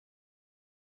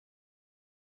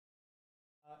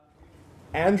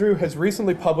Andrew has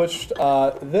recently published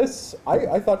this,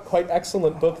 I thought, quite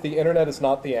excellent book, The Internet is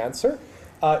Not the Answer.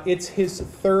 It's his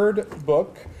third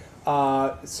book.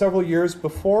 Several years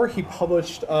before, he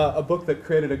published a book that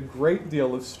created a great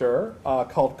deal of stir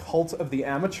called Cult of the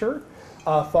Amateur.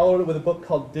 Followed it with a book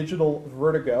called Digital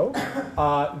Vertigo.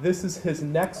 This is his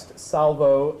next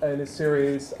salvo in a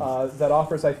series that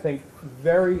offers, I think,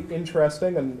 very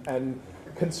interesting and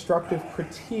constructive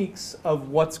critiques of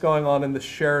what's going on in the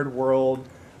shared world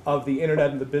of the internet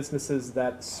and the businesses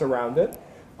that surround it.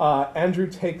 Andrew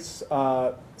takes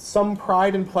some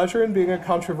pride and pleasure in being a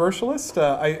controversialist,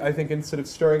 I think, in sort of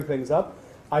stirring things up.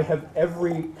 I have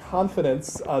every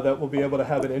confidence that we'll be able to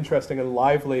have an interesting and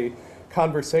lively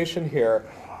conversation here.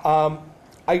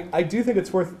 I do think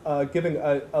it's worth giving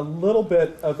a little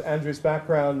bit of Andrew's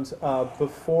background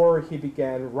before he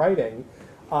began writing.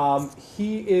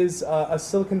 He is a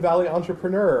Silicon Valley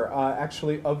entrepreneur,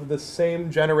 actually of the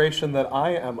same generation that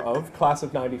I am of, class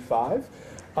of '95,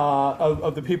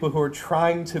 of the people who are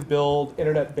trying to build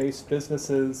internet-based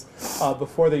businesses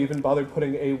before they even bothered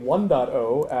putting a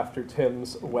 1.0 after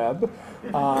Tim's web.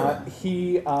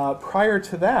 He, prior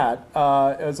to that,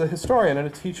 is a historian and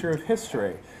a teacher of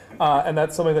history. And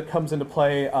that's something that comes into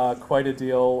play quite a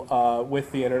deal with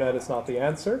The Internet is Not the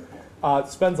Answer.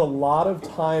 Spends a lot of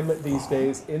time these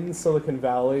days in Silicon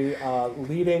Valley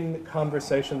leading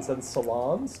conversations and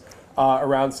salons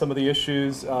around some of the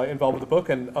issues involved with the book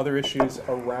and other issues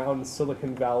around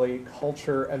Silicon Valley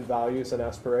culture and values and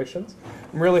aspirations.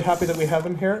 I'm really happy that we have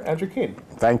him here. Andrew Keen.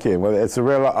 Thank you. Well, it's a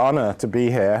real honor to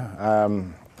be here.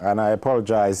 And I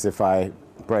apologize if I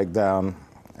break down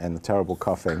in the terrible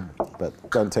coughing,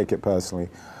 but don't take it personally.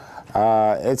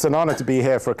 It's an honor to be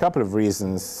here for a couple of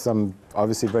reasons. Some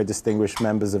obviously very distinguished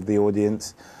members of the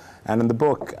audience. And in the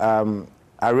book,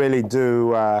 I really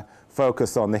do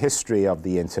focus on the history of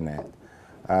the internet.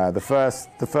 The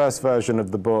first version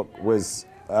of the book was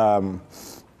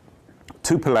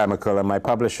too polemical, and my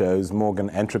publisher, who's Morgan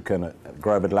Entrekin at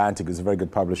Grove Atlantic, who's a very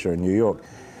good publisher in New York,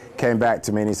 came back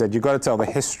to me and he said, you've got to tell the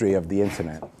history of the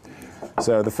internet.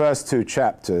 So the first two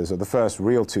chapters, or the first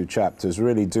real two chapters,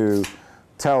 really do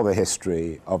tell the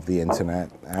history of the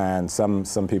internet, and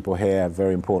some people here have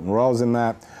very important roles in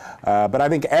that. But I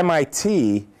think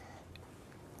MIT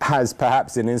has,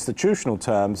 perhaps in institutional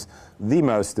terms, the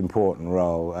most important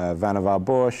role, Vannevar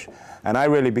Bush. And I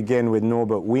really begin with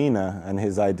Norbert Wiener and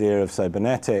his idea of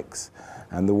cybernetics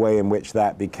and the way in which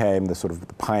that became the sort of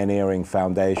the pioneering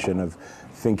foundation of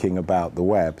thinking about the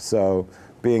web. So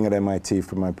being at MIT,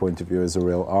 from my point of view, is a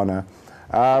real honor.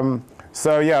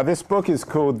 So yeah, this book is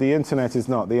called The Internet is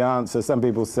Not the Answer. Some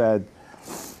people said,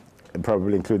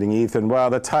 probably including Ethan, well,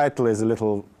 the title is a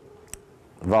little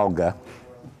vulgar.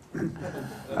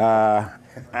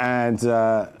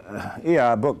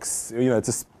 Yeah, books, you know,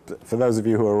 just for those of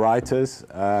you who are writers,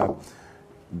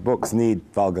 books need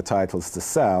vulgar titles to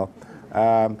sell.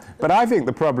 But I think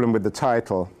the problem with the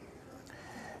title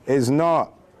is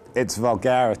not its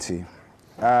vulgarity.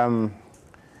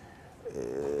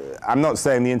 I'm not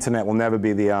saying the internet will never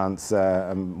be the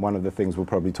answer. One of the things we'll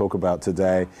probably talk about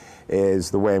today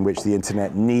is the way in which the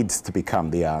internet needs to become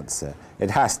the answer.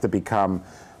 It has to become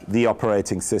the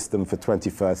operating system for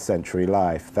 21st century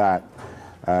life. That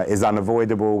is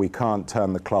unavoidable. We can't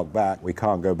turn the clock back. We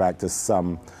can't go back to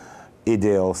some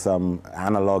idyll, some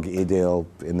analog idyll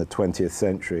in the 20th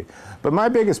century. But my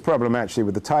biggest problem actually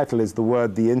with the title is the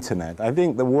word the internet. I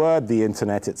think the word the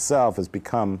internet itself has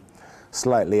become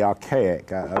slightly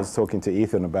archaic. I was talking to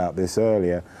Ethan about this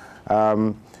earlier.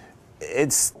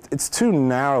 It's too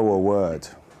narrow a word.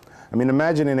 I mean,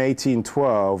 imagine in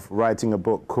 1812 writing a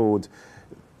book called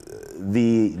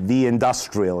The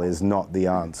Industrial is Not the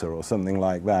Answer, or something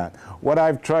like that. What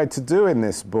I've tried to do in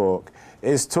this book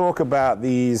is talk about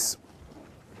these,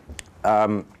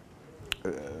 in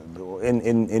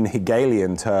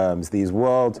Hegelian terms, these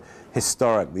world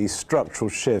historic, these structural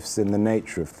shifts in the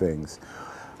nature of things.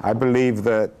 I believe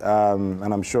that,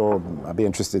 and I'm sure I'll be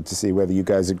interested to see whether you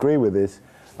guys agree with this,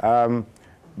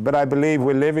 but I believe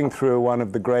we're living through one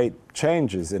of the great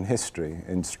changes in history,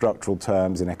 in structural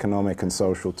terms, in economic and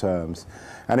social terms.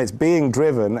 And it's being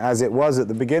driven, as it was at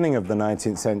the beginning of the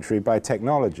 19th century, by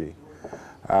technology.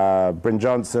 Bryn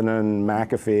Johnson and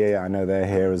McAfee, I know they're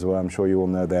here as well, I'm sure you all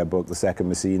know their book, The Second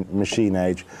Machine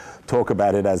Age, talk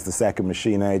about it as the Second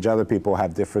Machine Age. Other people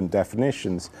have different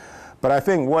definitions. But I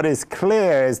think what is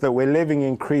clear is that we're living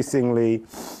increasingly,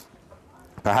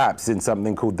 perhaps, in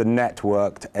something called the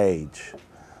networked age,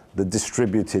 the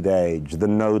distributed age, the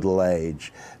nodal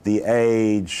age, the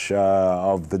age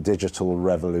of the digital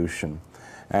revolution.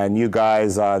 And you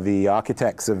guys are the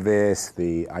architects of this,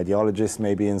 the ideologists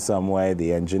maybe in some way,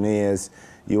 the engineers.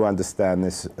 You understand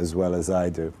this as well as I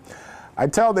do. I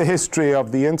tell the history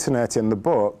of the internet in the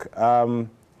book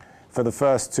for the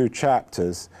first 2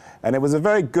 chapters, and it was a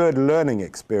very good learning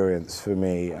experience for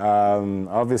me.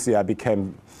 Obviously, I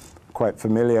became quite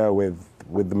familiar with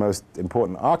the most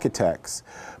important architects,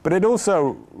 but it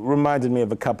also reminded me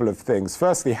of a couple of things.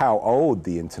 Firstly, how old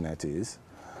the internet is.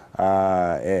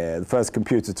 The first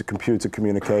computer-to-computer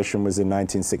communication was in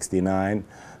 1969,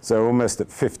 so almost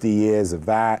at 50 years of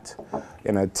that.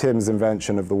 You know, Tim's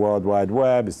invention of the World Wide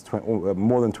Web is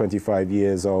more than 25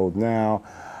 years old now.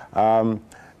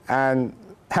 And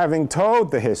having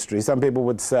told the history, some people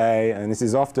would say, and this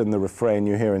is often the refrain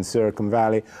you hear in Silicon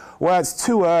Valley, well, it's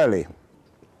too early.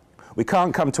 We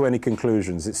can't come to any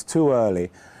conclusions. It's too early.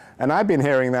 And I've been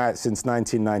hearing that since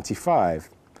 1995.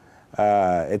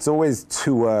 It's always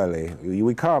too early.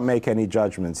 We can't make any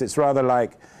judgments. It's rather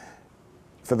like,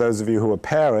 for those of you who are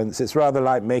parents, it's rather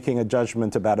like making a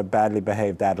judgment about a badly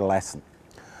behaved adolescent.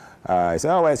 You say,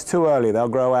 oh, well, it's too early. They'll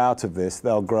grow out of this.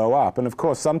 They'll grow up. And of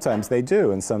course, sometimes they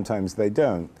do, and sometimes they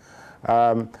don't.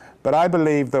 But I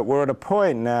believe that we're at a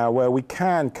point now where we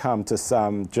can come to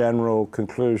some general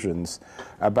conclusions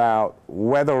about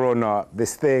whether or not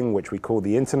this thing, which we call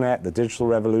the internet, the digital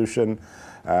revolution,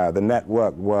 the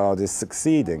network world, is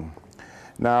succeeding.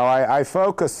 Now, I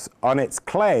focus on its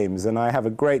claims, and I have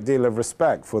a great deal of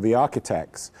respect for the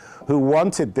architects who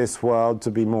wanted this world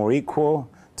to be more equal,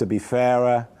 to be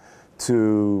fairer,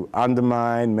 to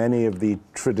undermine many of the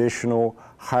traditional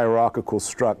hierarchical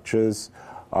structures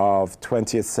of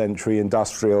 20th century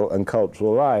industrial and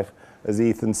cultural life. As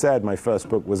Ethan said, my first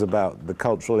book was about the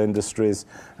cultural industries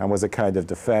and was a kind of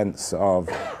defense of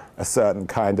a certain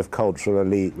kind of cultural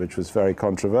elite, which was very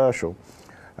controversial.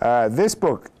 This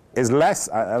book is less,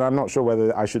 and I'm not sure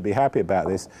whether I should be happy about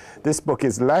this book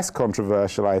is less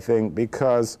controversial, I think,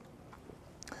 because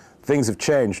things have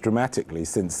changed dramatically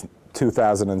since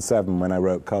 2007 when I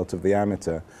wrote Cult of the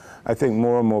Amateur. I think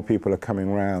more and more people are coming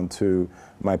around to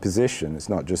my position. It's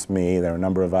not just me. There are a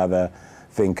number of other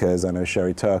thinkers. I know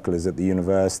Sherry Turkle is at the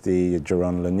university,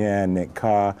 Jaron Lanier, Nick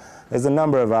Carr. There's a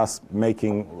number of us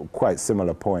making quite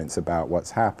similar points about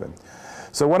what's happened.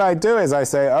 So what I do is I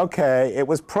say, okay, it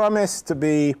was promised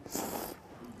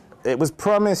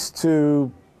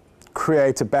to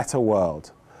create a better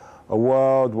world, a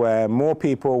world where more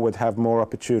people would have more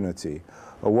opportunity,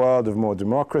 a world of more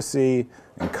democracy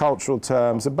in cultural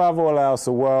terms, above all else,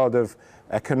 a world of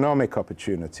economic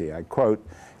opportunity. I quote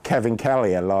Kevin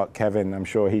Kelly a lot. Kevin, I'm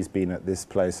sure he's been at this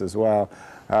place as well.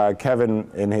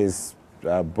 Kevin, in his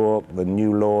book, The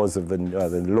New Laws of the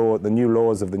New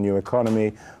Laws of the New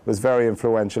Economy, was very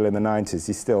influential in the 90s.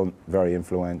 He's still very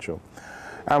influential.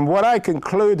 And what I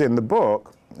conclude in the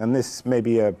book, and this may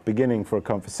be a beginning for a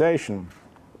conversation,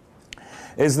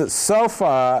 is that so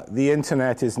far the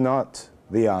internet is not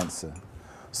the answer.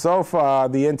 So far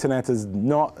the internet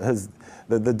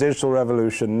the digital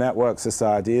revolution, network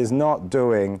society, is not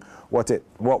doing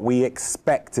what we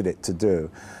expected it to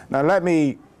do. Now let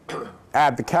me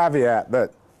add the caveat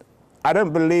that I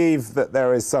don't believe that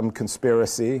there is some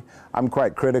conspiracy. I'm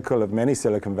quite critical of many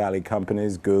Silicon Valley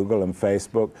companies, Google and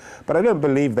Facebook, but I don't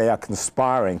believe they are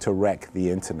conspiring to wreck the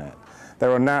internet.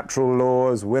 There are natural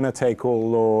laws, winner-take-all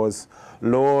laws,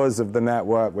 laws of the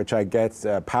network, which I get,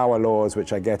 power laws,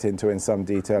 which I get into in some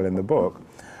detail in the book.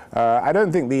 I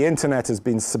don't think the internet has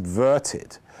been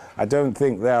subverted. I don't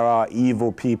think there are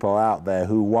evil people out there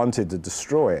who wanted to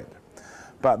destroy it.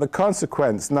 But the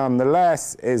consequence,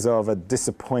 nonetheless, is of a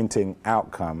disappointing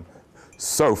outcome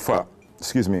so far.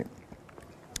 Excuse me.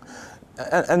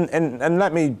 And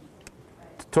let me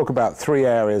talk about 3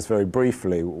 areas very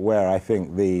briefly where I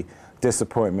think the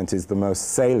disappointment is the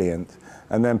most salient,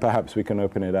 and then perhaps we can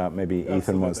open it up. Maybe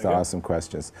Ethan wants to ask some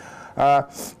questions.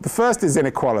 The first is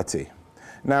inequality.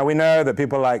 Now, we know that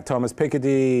people like Thomas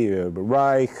Piketty,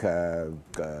 Reich,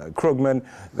 Krugman,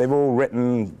 they've all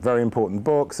written very important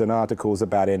books and articles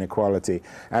about inequality.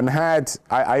 And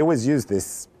I always use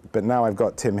this, but now I've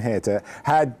got Tim here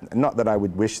not that I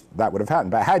would wish that would have happened,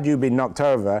 but had you been knocked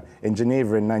over in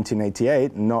Geneva in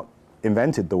 1988 and not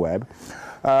invented the web,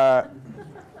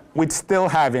 we'd still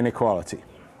have inequality.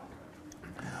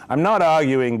 I'm not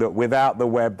arguing that without the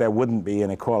web there wouldn't be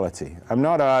inequality. I'm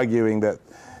not arguing that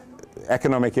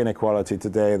economic inequality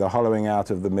today, the hollowing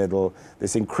out of the middle,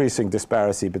 this increasing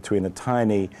disparity between a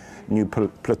tiny new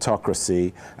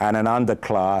plutocracy and an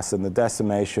underclass and the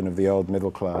decimation of the old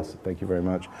middle class, thank you very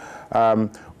much,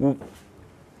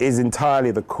 is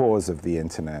entirely the cause of the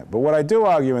internet. But what I do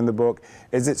argue in the book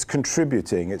is it's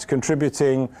contributing. It's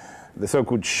contributing The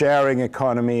so-called sharing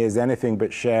economy is anything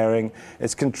but sharing.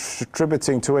 It's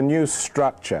contributing to a new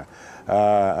structure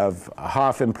of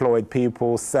half-employed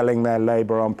people selling their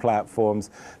labor on platforms,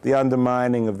 the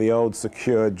undermining of the old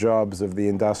secure jobs of the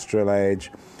industrial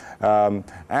age,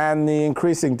 and the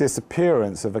increasing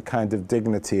disappearance of a kind of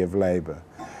dignity of labor.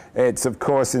 It's, of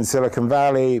course, in Silicon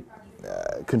Valley,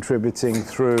 contributing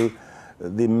through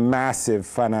the massive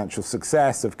financial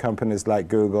success of companies like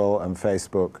Google and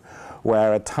Facebook,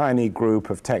 where a tiny group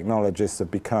of technologists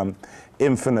have become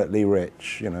infinitely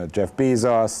rich. You know, Jeff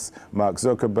Bezos, Mark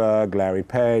Zuckerberg, Larry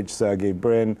Page, Sergey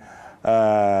Brin,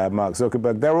 Mark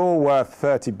Zuckerberg, they're all worth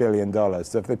 $30 billion.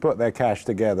 So if they put their cash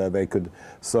together, they could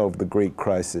solve the Greek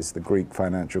crisis, the Greek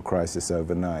financial crisis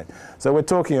overnight. So we're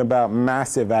talking about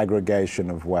massive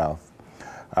aggregation of wealth.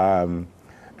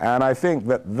 And I think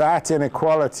that that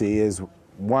inequality is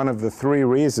one of the three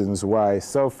reasons why,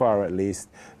 so far at least,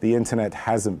 the internet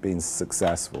hasn't been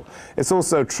successful. It's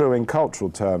also true in cultural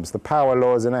terms. The power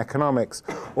laws in economics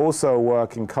also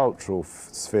work in cultural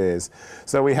spheres.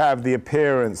 So we have the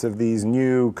appearance of these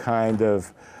new kind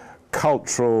of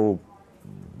cultural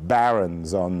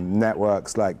barons on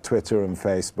networks like Twitter and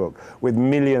Facebook with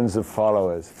millions of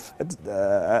followers.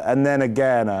 And then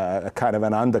again, a kind of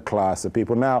an underclass of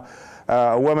people. Now,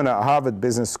 a woman at Harvard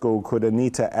Business School called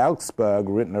Anita Elksberg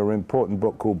written an important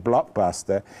book called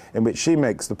Blockbuster, in which she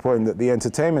makes the point that the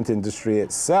entertainment industry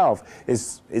itself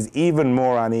is even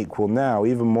more unequal now,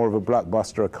 even more of a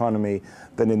blockbuster economy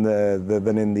than in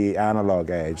the analog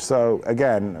age. So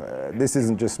again, this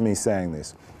isn't just me saying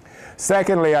this.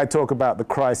 Secondly, I talk about the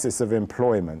crisis of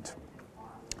employment.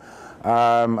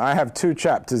 I have two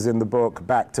chapters in the book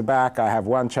back to back. I have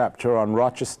one chapter on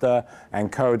Rochester,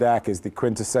 and Kodak is the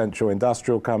quintessential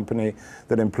industrial company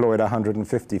that employed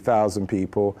 150,000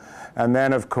 people. And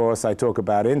then, of course, I talk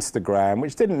about Instagram,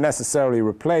 which didn't necessarily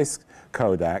replace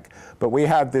Kodak, but we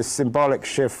had this symbolic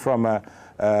shift from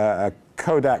a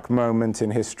Kodak moment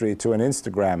in history to an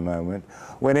Instagram moment.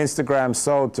 When Instagram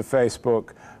sold to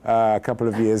Facebook a couple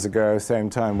of years ago, same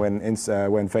time when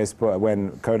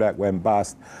Kodak went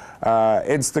bust,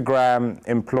 Instagram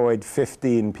employed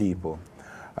 15 people.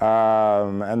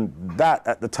 And that,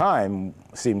 at the time,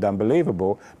 seemed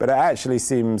unbelievable, but it actually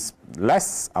seems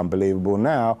less unbelievable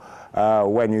now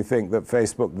when you think that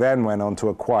Facebook then went on to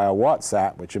acquire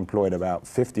WhatsApp, which employed about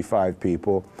 55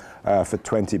 people for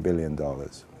 $20 billion.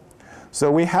 So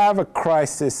we have a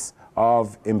crisis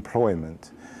of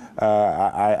employment.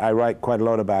 I write quite a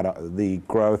lot about the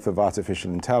growth of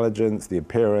artificial intelligence, the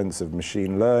appearance of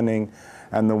machine learning,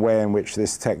 and the way in which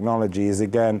this technology is,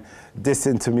 again,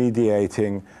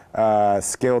 disintermediating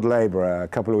skilled labor. A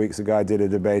couple of weeks ago, I did a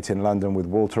debate in London with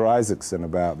Walter Isaacson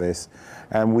about this,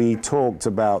 and we talked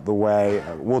about the way,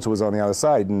 Walter was on the other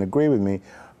side, didn't agree with me,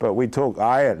 but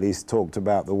I at least talked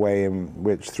about the way in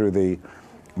which, through the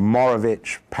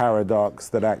Morovich paradox,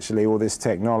 that actually all this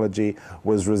technology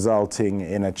was resulting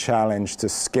in a challenge to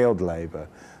skilled labor,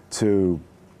 to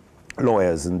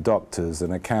lawyers and doctors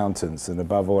and accountants and,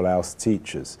 above all else,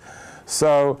 teachers.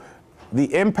 So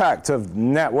the impact of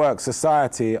network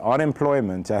society on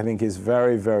employment, I think, is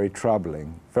very, very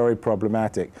troubling, very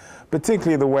problematic,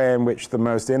 particularly the way in which the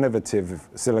most innovative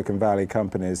Silicon Valley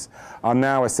companies are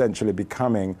now essentially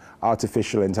becoming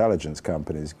artificial intelligence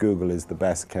companies. Google is the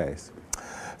best case.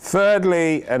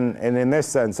 Thirdly, and in this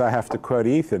sense, I have to quote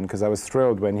Ethan, because I was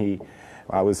thrilled when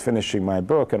I was finishing my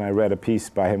book and I read a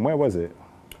piece by him. Where was it?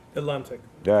 Atlantic.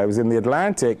 It was in the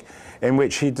Atlantic, in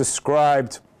which he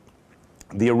described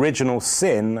the original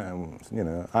sin, you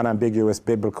know, unambiguous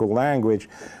biblical language,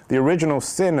 the original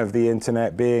sin of the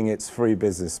internet being its free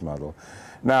business model.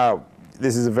 Now,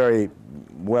 this is a very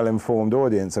well-informed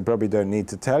audience, I probably don't need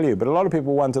to tell you, but a lot of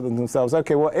people wonder to themselves,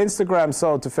 okay, well, Instagram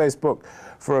sold to Facebook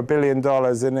for $1 billion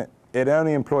and it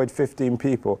only employed 15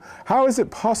 people. How is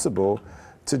it possible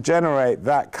to generate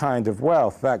that kind of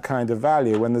wealth, that kind of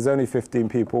value, when there's only 15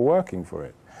 people working for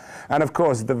it? And of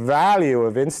course, the value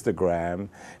of Instagram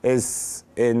is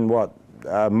in what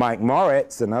Mike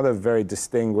Moritz, another very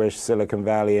distinguished Silicon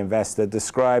Valley investor,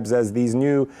 describes as these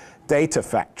new data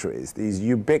factories, these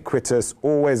ubiquitous,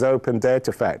 always open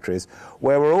data factories,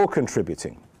 where we're all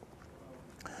contributing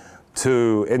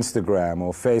to Instagram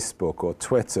or Facebook or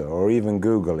Twitter or even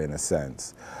Google, in a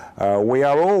sense. We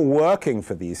are all working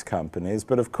for these companies,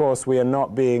 but of course we are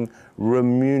not being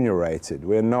remunerated.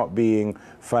 We're not being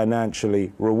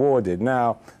financially rewarded.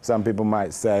 Now, some people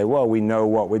might say, well, we know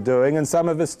what we're doing, and some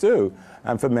of us do.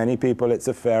 And for many people, it's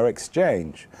a fair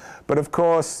exchange. But of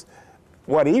course,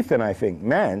 what Ethan, I think,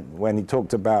 meant when he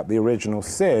talked about the original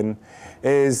sin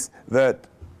is that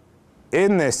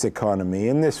in this economy,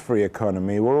 in this free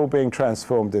economy, we're all being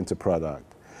transformed into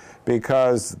product.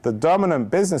 because the dominant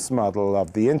business model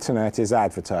of the internet is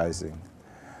advertising.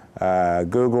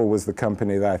 Google was the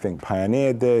company that I think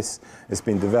pioneered this. It's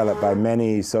been developed by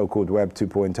many so-called Web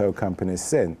 2.0 companies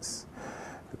since.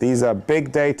 These are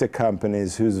big data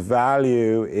companies whose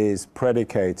value is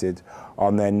predicated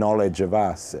on their knowledge of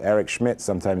us. Eric Schmidt's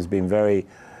sometimes been very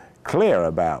clear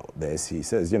about this. He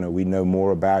says, you know, we know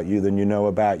more about you than you know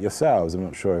about yourselves. I'm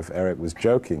not sure if Eric was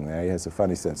joking there. He has a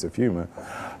funny sense of humor.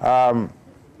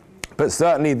 But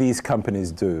certainly these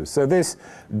companies do. So this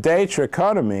data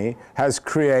economy has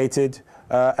created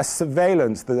a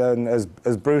surveillance that,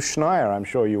 as Bruce Schneier, I'm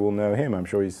sure you will know him. I'm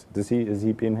sure has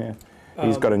he been here?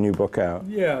 He's got a new book out.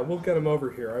 Yeah, we'll get him over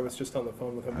here. I was just on the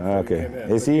phone with him before he came in.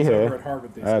 Is he he's here? Over at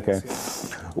Harvard these days,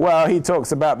 yeah. Well, he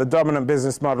talks about the dominant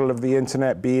business model of the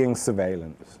internet being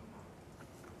surveillance.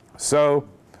 So,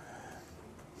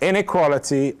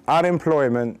 inequality,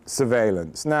 unemployment,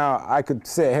 surveillance. Now, I could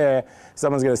sit here,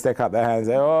 someone's going to stick up their hand and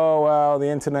say, oh, well, the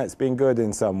internet's been good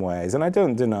in some ways. And I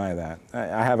don't deny that.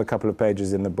 I have a couple of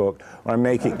pages in the book where I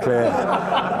make it clear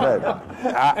that...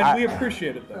 and we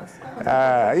appreciaed it, though.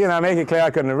 You know, I make it clear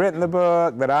I couldn't have written the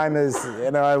book, that I'm as,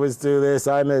 you know, I always do this,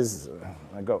 I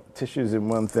got tissues in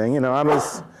one thing, you know,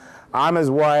 I'm as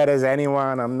wired as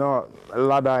anyone, I'm not a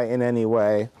Luddite in any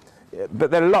way.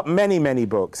 But there are many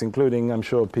books, including, I'm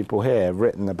sure, people here have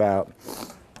written about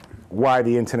why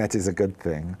the internet is a good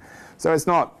thing. So it's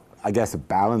not, I guess, a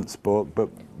balanced book, but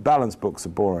balanced books are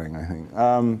boring, I think.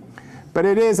 But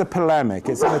it is a polemic.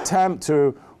 It's an attempt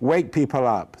to wake people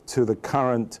up to the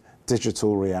current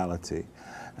digital reality.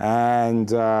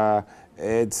 And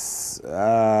it's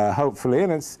hopefully,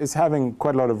 and it's having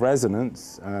quite a lot of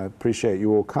resonance. I appreciate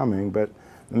you all coming, but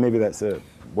maybe that's a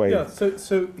way. Yeah,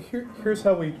 so here's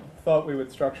how we thought we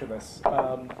would structure this.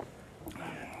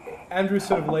 Andrew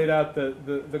sort of laid out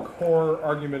the core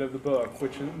argument of the book,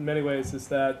 which in many ways is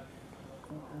that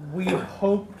we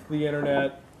hoped the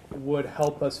internet would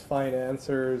help us find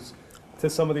answers to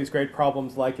some of these great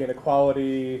problems like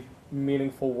inequality,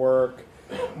 meaningful work.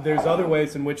 There's other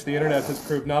ways in which the internet has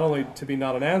proved not only to be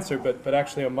not an answer, but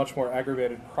actually a much more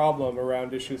aggravated problem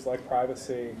around issues like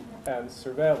privacy and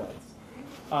surveillance.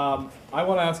 I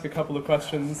want to ask a couple of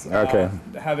questions,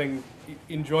 having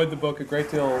enjoyed the book a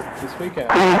great deal this weekend.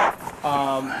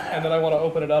 And then I want to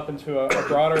open it up into a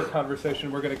broader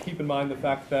conversation. We're going to keep in mind the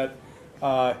fact that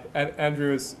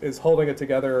Andrew is holding it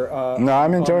together. No,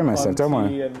 I'm enjoying myself, don't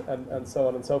worry. And so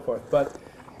on and so forth. But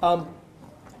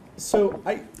so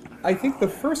I think the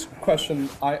first question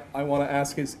I want to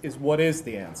ask is what is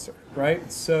the answer,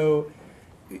 right? So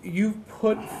you've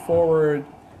put forward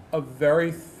a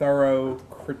very thorough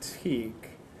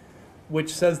critique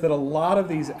which says that a lot of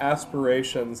these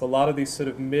aspirations, a lot of these sort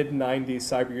of mid-90s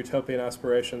cyber-utopian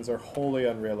aspirations are wholly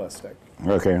unrealistic.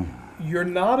 Okay. You're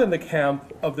not in the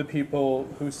camp of the people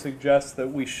who suggest that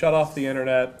we shut off the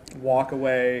internet, walk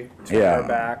away, turn our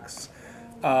backs.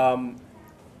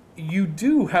 You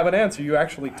do have an answer. You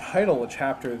actually title a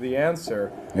chapter The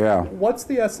Answer. Yeah. What's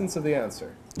the essence of the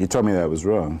answer? You told me that was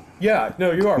wrong. Yeah,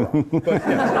 no, you are wrong. But,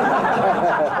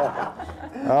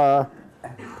 yeah.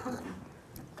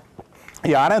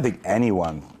 Yeah, I don't think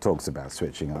anyone talks about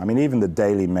switching. I mean, even the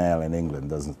Daily Mail in England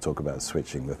doesn't talk about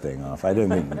switching the thing off. I don't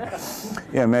think,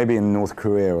 yeah, maybe in North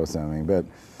Korea or something. But,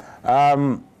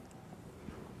 well,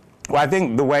 I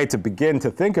think the way to begin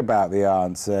to think about the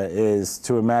answer is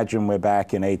to imagine we're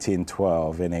back in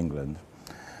 1812 in England.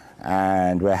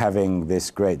 And we're having this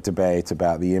great debate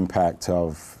about the impact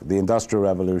of the Industrial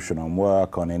Revolution on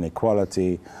work, on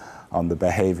inequality, on the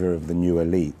behavior of the new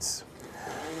elites.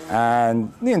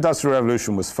 And the Industrial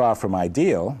Revolution was far from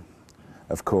ideal,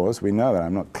 of course. We know that.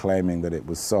 I'm not claiming that it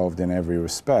was solved in every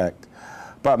respect.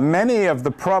 But many of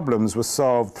the problems were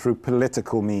solved through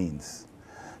political means.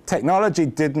 Technology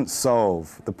didn't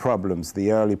solve the problems,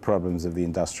 the early problems of the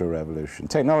Industrial Revolution.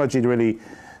 Technology really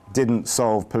didn't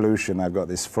solve pollution. I've got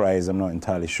this phrase, I'm not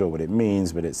entirely sure what it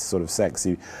means, but it's sort of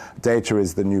sexy. Data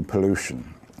is the new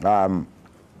pollution.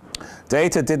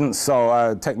 Technology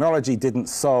didn't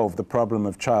solve the problem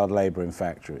of child labor in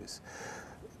factories.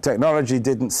 Technology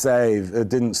didn't solve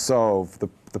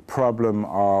the problem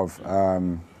of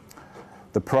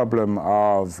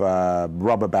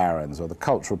robber barons, or the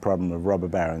cultural problem of robber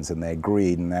barons and their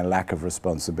greed and their lack of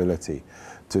responsibility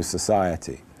to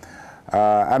society.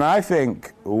 And I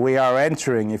think we are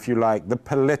entering, if you like, the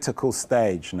political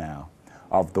stage now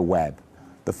of the web.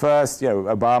 The first,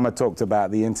 Obama talked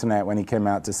about the internet when he came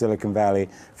out to Silicon Valley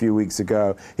a few weeks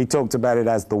ago. He talked about it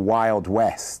as the Wild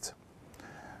West.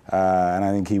 And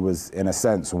I think he was, in a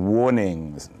sense,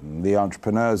 warning the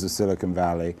entrepreneurs of Silicon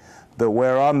Valley that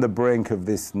we're on the brink of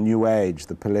this new age,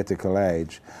 the political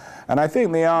age. And I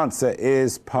think the answer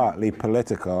is partly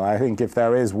political. I think if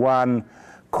there is one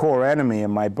core enemy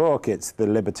in my book, it's the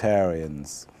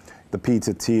libertarians, the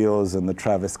Peter Thiels and the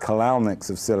Travis Kalanick's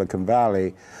of Silicon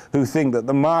Valley, who think that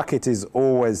the market is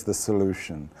always the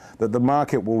solution, that the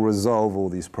market will resolve all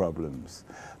these problems,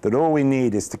 that all we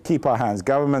need is to keep our hands.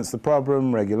 Government's the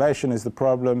problem, regulation is the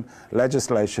problem,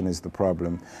 legislation is the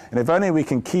problem. And if only we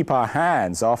can keep our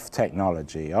hands off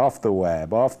technology, off the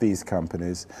web, off these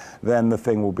companies, then the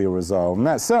thing will be resolved. And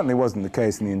that certainly wasn't the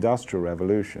case in the Industrial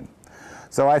Revolution.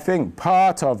 So I think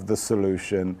part of the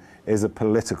solution is a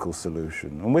political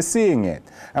solution, and we're seeing it.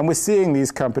 And we're seeing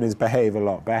these companies behave a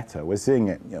lot better. We're seeing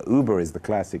it, you know, Uber is the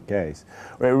classic case,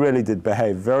 where it really did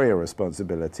behave very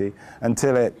irresponsibility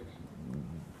until it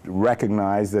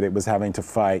recognized that it was having to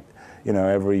fight, you know,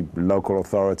 every local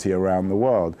authority around the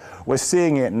world. We're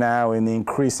seeing it now in the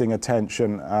increasing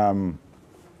attention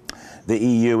the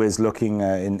EU is looking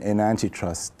in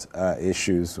antitrust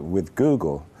issues with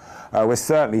Google. We're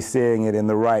certainly seeing it in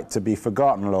the right to be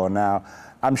forgotten law now.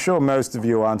 I'm sure most of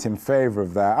you aren't in favor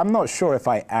of that. I'm not sure if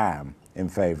I am in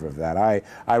favor of that.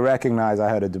 I recognize I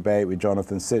had a debate with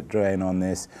Jonathan Sitdrain on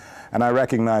this, and I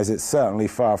recognize it's certainly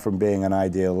far from being an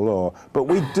ideal law. But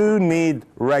we do need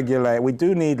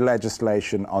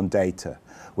legislation on data.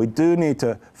 We do need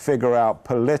to figure out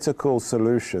political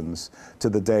solutions to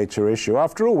the data issue.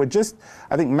 After all,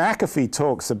 I think McAfee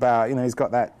talks about, you know, he's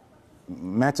got that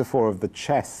metaphor of the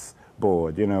chess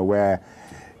board, you know, where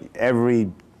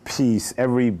every piece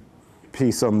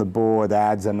on the board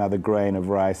adds another grain of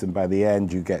rice, and by the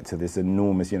end you get to this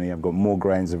enormous, you know, you've got more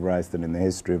grains of rice than in the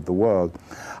history of the world.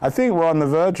 I think we're on the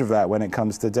verge of that when it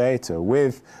comes to data,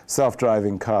 with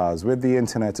self-driving cars, with the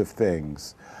Internet of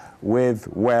Things, with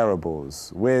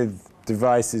wearables, with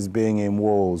devices being in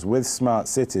walls, with smart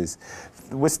cities.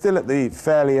 We're still at the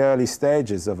fairly early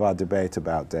stages of our debate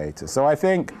about data. So I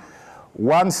think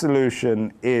one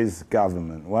solution is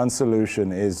government. One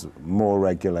solution is more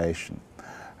regulation.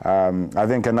 I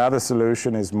think another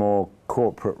solution is more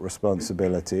corporate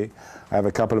responsibility. I have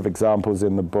a couple of examples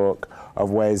in the book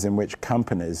of ways in which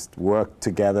companies work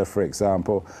together, for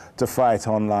example, to fight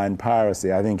online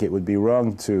piracy. I think it would be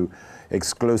wrong to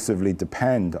exclusively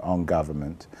depend on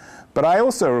government. But I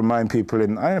also remind people, I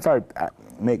don't know if I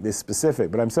make this specific,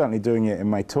 but I'm certainly doing it in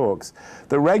my talks,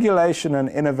 that regulation and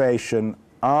innovation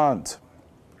aren't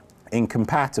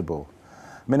incompatible.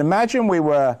 I mean, imagine we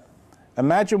were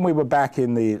back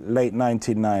in the late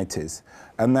 1990s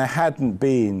and there hadn't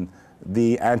been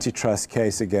the antitrust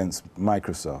case against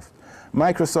Microsoft.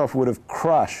 Microsoft would have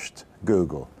crushed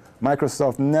Google.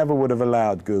 Microsoft never would have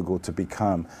allowed Google to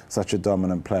become such a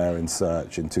dominant player in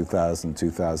search in 2000,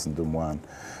 2001.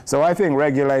 So I think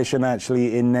regulation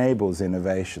actually enables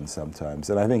innovation sometimes,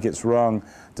 and I think it's wrong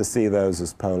to see those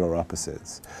as polar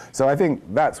opposites. So I think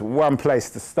that's one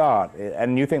place to start,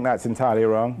 and you think that's entirely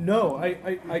wrong? No,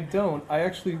 I don't. I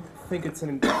actually think it's an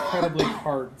incredibly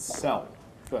hard sell,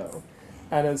 though.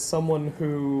 And as someone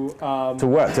who... to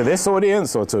what? To this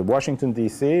audience, or to Washington,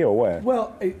 D.C., or where?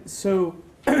 Well, so...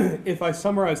 if I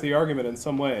summarize the argument in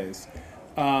some ways,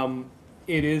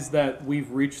 it is that we've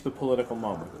reached the political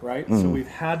moment, right? So we've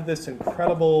had this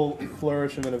incredible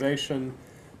flourish of innovation.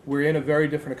 We're in a very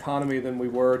different economy than we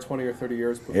were 20 or 30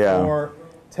 years before.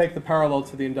 Yeah. Take the parallel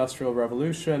to the Industrial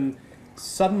Revolution.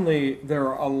 Suddenly, there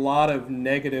are a lot of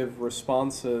negative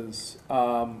responses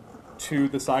to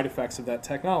the side effects of that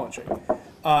technology.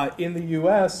 In the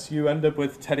U.S., you end up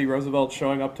with Teddy Roosevelt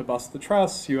showing up to bust the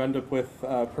trusts. You end up with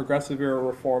progressive era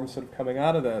reforms sort of coming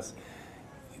out of this.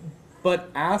 But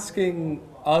asking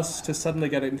us to suddenly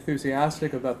get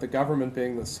enthusiastic about the government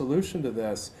being the solution to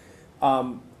this,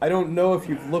 I don't know if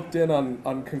you've looked in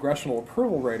on congressional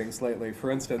approval ratings lately, for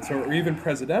instance, or even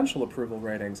presidential approval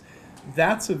ratings.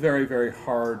 That's a very, very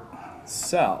hard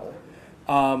sell.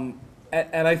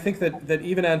 And I think that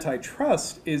even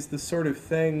antitrust is the sort of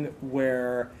thing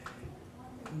where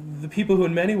the people who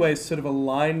in many ways sort of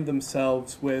aligned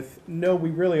themselves with, no, we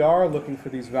really are looking for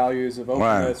these values of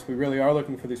openness, we really are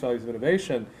looking for these values of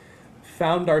innovation,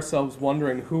 found ourselves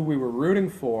wondering who we were rooting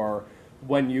for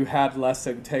when you had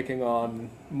Lessig taking on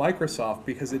Microsoft,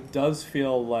 because it does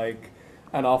feel like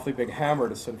an awfully big hammer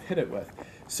to sort of hit it with.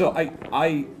 So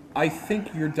I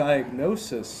think your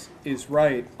diagnosis is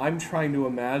right. I'm trying to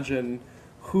imagine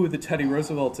who the Teddy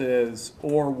Roosevelt is,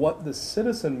 or what the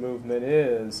citizen movement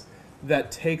is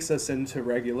that takes us into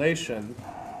regulation.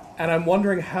 And I'm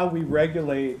wondering how we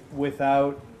regulate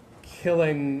without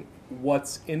killing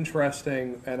what's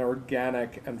interesting and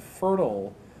organic and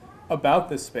fertile about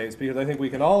this space, because I think we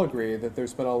can all agree that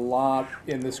there's been a lot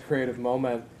in this creative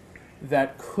moment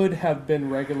that could have been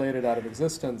regulated out of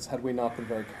existence had we not been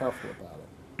very careful about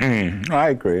it. I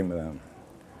agree with that.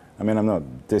 I mean, I'm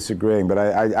not disagreeing, but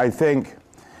I think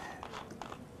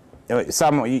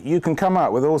you can come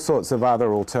up with all sorts of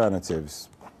other alternatives,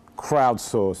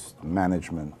 crowdsourced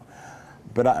management,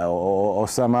 but or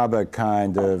some other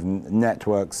kind of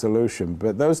network solution.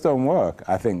 But those don't work,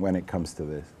 I think, when it comes to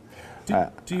this.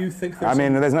 Do you think there's... I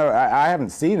mean, I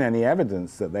haven't seen any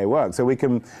evidence that they work. So we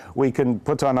can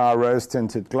put on our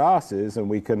rose-tinted glasses and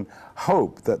we can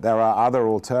hope that there are other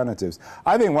alternatives.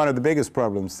 I think one of the biggest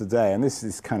problems today, and this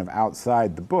is kind of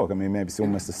outside the book, I mean, maybe it's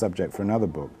almost a subject for another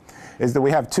book, is that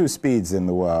we have two speeds in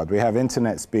the world. We have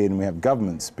internet speed and we have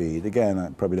government speed. Again, I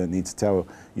probably don't need to tell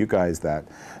you guys that.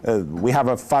 We have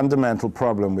a fundamental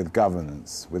problem with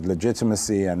governance, with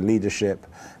legitimacy and leadership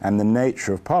and the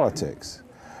nature of politics.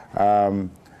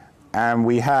 And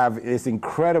we have this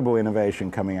incredible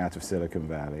innovation coming out of Silicon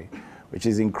Valley, which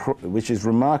is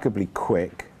remarkably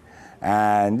quick.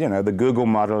 And, you know, the Google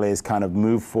model is kind of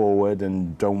move forward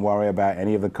and don't worry about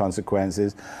any of the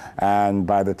consequences. And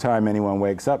by the time anyone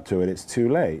wakes up to it, it's too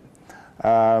late.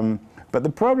 But the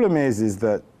problem is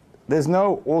that there's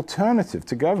no alternative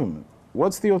to government.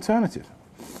 What's the alternative?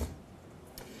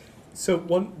 So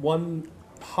one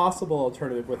possible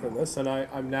alternative within this, and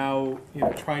I'm now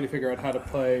trying to figure out how to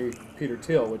play Peter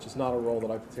Thiel, which is not a role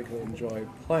that I particularly enjoy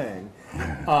playing,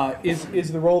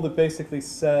 is the role that basically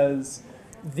says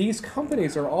these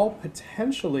companies are all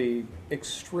potentially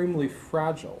extremely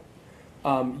fragile.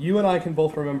 You and I can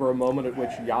both remember a moment at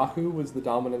which Yahoo was the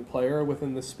dominant player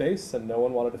within this space and no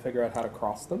one wanted to figure out how to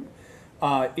cross them.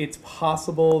 It's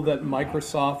possible that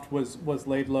Microsoft was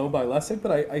laid low by Lessig,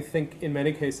 but I think in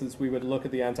many cases we would look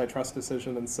at the antitrust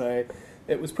decision and say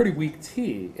it was pretty weak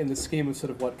tea in the scheme of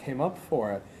sort of what came up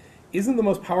for it. Isn't the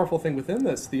most powerful thing within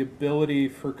this the ability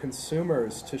for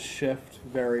consumers to shift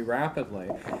very rapidly?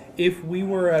 If we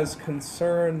were as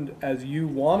concerned as you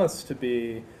want us to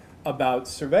be about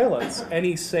surveillance,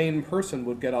 any sane person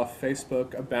would get off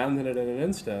Facebook, abandon it in an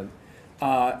instant,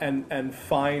 and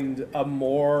find a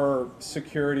more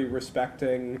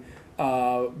security-respecting,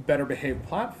 better behaved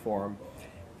platform.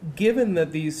 Given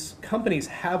that these companies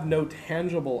have no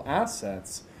tangible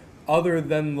assets other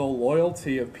than the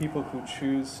loyalty of people who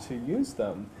choose to use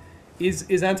them,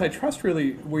 is antitrust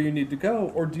really where you need to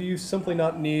go, or do you simply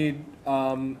not need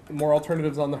more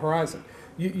alternatives on the horizon?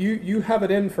 You have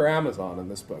it in for Amazon in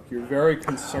this book. You're very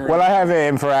concerned. Well, I have it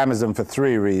in for Amazon for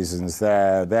three reasons.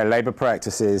 Their labor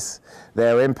practices,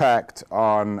 their impact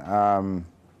on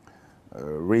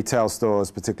retail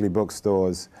stores, particularly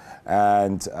bookstores,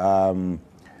 and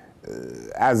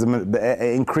as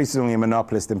increasingly a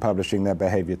monopolist in publishing, their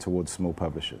behavior towards small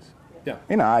publishers. Yeah.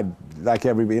 You know, like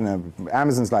everybody,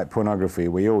 Amazon's like pornography.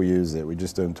 We all use it. We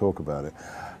just don't talk about it.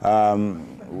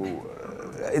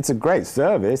 It's a great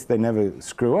service. They never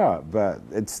screw up, but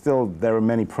it's still, there are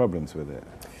many problems with it.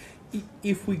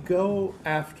 If we go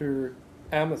after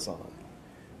Amazon,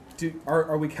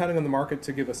 are we counting on the market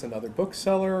to give us another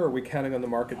bookseller? Are we counting on the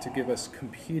market to give us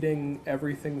competing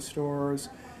everything stores?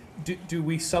 Do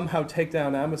we somehow take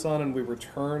down Amazon and we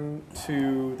return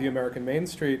to the American Main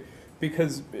Street?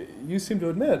 Because you seem to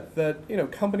admit that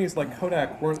companies like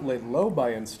Kodak weren't laid low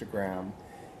by Instagram.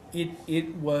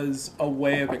 It was a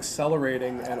way of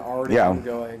accelerating an already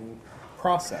ongoing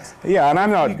process. Yeah, and I'm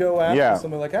not. If we go after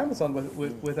something like Amazon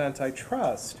with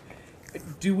antitrust,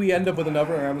 do we end up with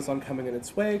another Amazon coming in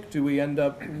its wake? Do we end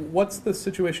up? What's the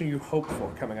situation you hope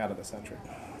for coming out of this entry?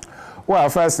 Well,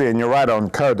 firstly, and you're right on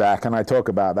Kodak, and I talk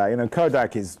about that.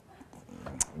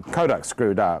 Kodak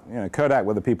screwed up. Kodak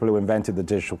were the people who invented the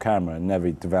digital camera and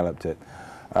never developed it.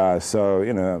 So,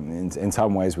 in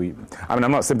some ways I'm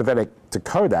not sympathetic to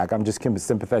Kodak, I'm just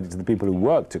sympathetic to the people who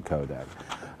worked at Kodak.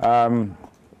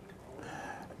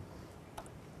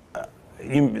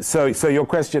 So your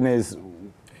question is?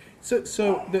 So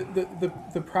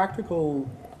the practical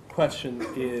question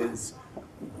is,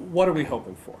 what are we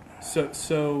hoping for?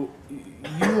 So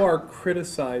you are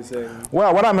criticizing.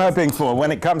 Well, what I'm hoping for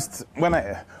when it comes to,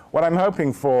 what I'm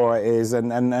hoping for is,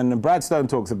 and Brad Stone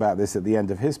talks about this at the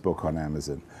end of his book on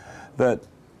Amazon, that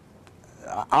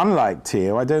unlike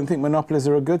Thiel, I don't think monopolies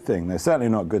are a good thing. They're certainly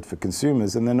not good for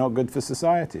consumers, and they're not good for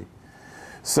society.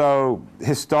 So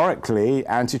historically,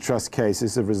 antitrust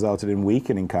cases have resulted in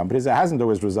weakening companies. It hasn't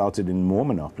always resulted in more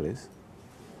monopolies.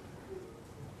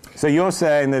 So you're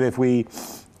saying that if we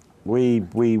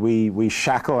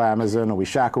shackle Amazon or we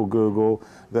shackle Google,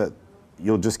 that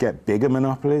you'll just get bigger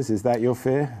monopolies? Is that your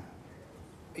fear?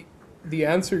 The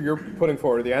answer you're putting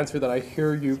forward, the answer that I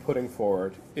hear you putting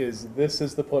forward, is this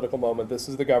is the political moment, this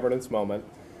is the governance moment.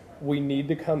 We need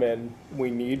to come in, we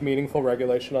need meaningful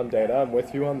regulation on data, I'm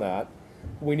with you on that.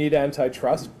 we need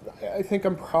antitrust. I think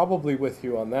I'm probably with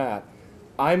you on that.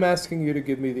 I'm asking you to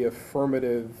give me the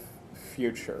affirmative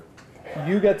future.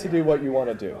 You get to do what you want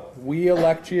to do. We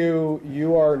elect you.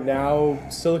 You are now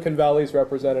Silicon Valley's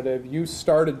representative. You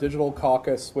start a digital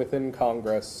caucus within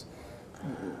Congress.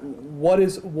 What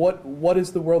is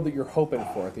the world that you're hoping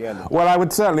for at the end of it? Well, I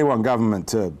would certainly want government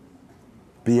to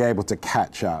be able to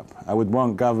catch up. I would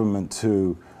want government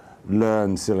to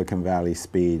learn Silicon Valley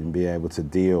speed and be able to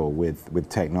deal with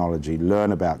technology,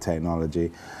 learn about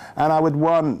technology. And I would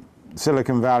want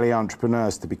Silicon Valley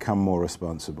entrepreneurs to become more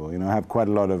responsible. You know, I have quite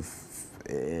a lot of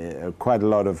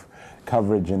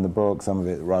coverage in the book, some of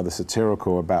it rather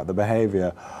satirical, about the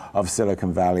behavior of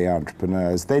Silicon Valley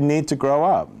entrepreneurs. They need to grow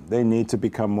up. They need to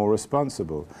become more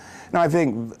responsible. Now, I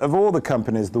think of all the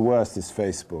companies, the worst is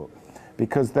Facebook,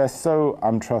 because they're so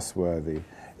untrustworthy.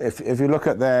 If you look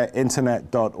at their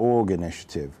internet.org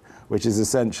initiative, which is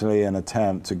essentially an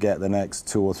attempt to get the next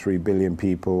 2 or 3 billion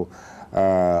people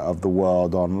of the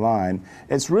world online,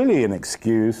 it's really an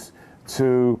excuse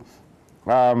to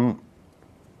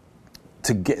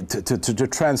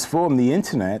transform the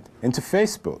internet into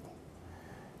Facebook.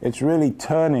 It's really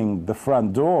turning the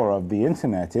front door of the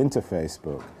internet into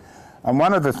Facebook. And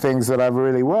one of the things that I've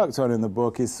really worked on in the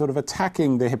book is sort of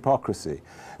attacking the hypocrisy,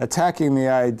 attacking the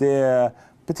idea,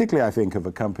 particularly I think of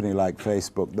a company like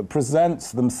Facebook, that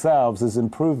presents themselves as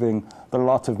improving the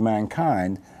lot of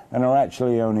mankind and are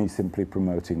actually only simply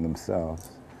promoting themselves.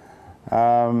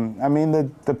 I mean,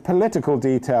 the political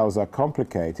details are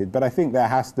complicated, but I think there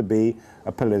has to be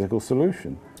a political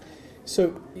solution.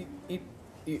 So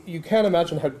you can't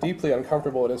imagine how deeply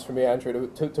uncomfortable it is for me, Andrew,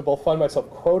 to both find myself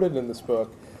quoted in this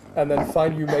book and then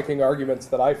find you making arguments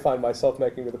that I find myself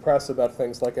making to the press about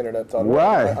things like internet.org.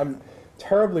 Why? I'm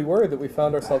terribly worried that we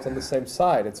found ourselves on the same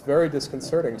side. It's very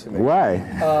disconcerting to me.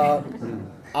 Why?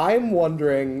 I'm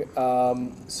wondering...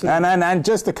 And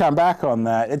just to come back on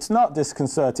that, it's not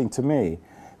disconcerting to me,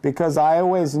 because I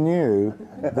always knew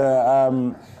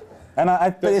that...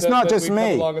 but it's not just me.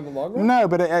 Come along in the long run? No,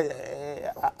 but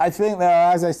I think there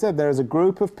are, as I said, there is a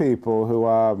group of people who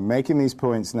are making these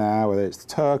points now, whether it's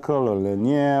Turkle or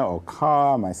Lanier or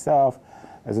Carr, myself,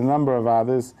 there's a number of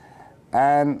others,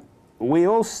 and we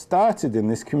all started in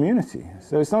this community.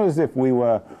 So it's not as if we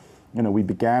were, you know, we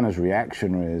began as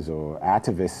reactionaries or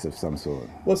activists of some sort.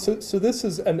 Well, so this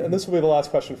is, and this will be the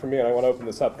last question for me, and I want to open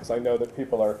this up because I know that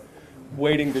people are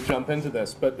waiting to jump into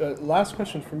this. But last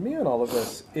question for me on all of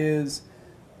this is,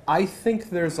 I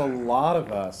think there's a lot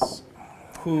of us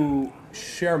who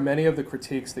share many of the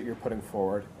critiques that you're putting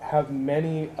forward, have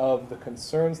many of the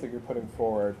concerns that you're putting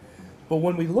forward, but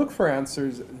when we look for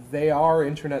answers, they are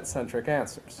internet-centric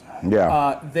answers.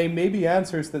 Yeah. They may be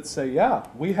answers that say, yeah,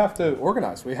 we have to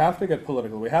organize, we have to get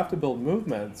political, we have to build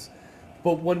movements,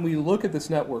 but when we look at this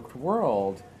networked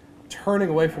world, turning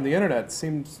away from the internet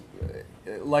seems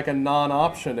like a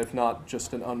non-option, if not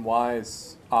just an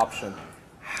unwise option.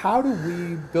 How do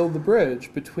we build the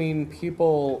bridge between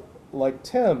people like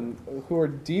Tim, who are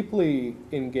deeply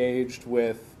engaged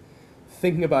with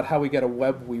thinking about how we get a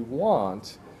web we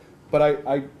want, but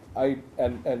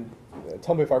and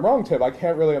tell me if I'm wrong, Tim, I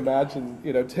can't really imagine,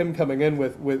 you know, Tim coming in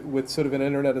with sort of an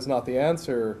internet is not the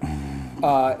answer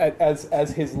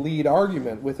as his lead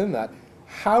argument within that.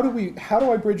 How do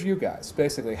I bridge you guys,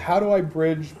 basically? How do I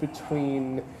bridge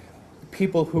between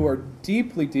people who are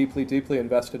deeply, deeply, deeply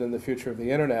invested in the future of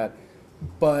the internet,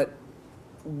 but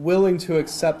willing to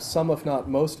accept some, if not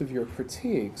most, of your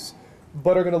critiques,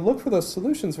 but are going to look for those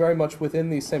solutions very much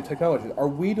within these same technologies? Are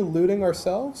we deluding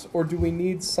ourselves, or do we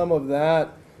need some of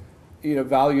that, you know,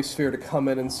 value sphere to come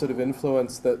in and sort of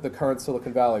influence the current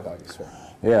Silicon Valley value sphere?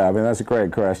 Yeah, I mean, that's a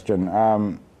great question.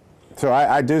 So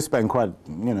I do spend quite,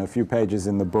 you know, a few pages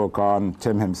in the book on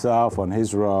Tim himself, on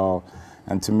his role,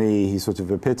 and to me, he sort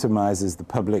of epitomizes the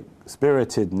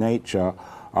public-spirited nature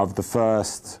of the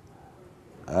first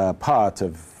part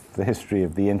of the history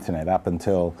of the internet up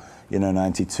until, you know,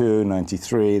 92,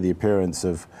 93, the appearance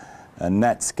of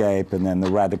Netscape, and then the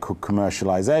radical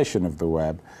commercialization of the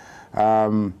web.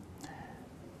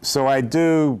 So I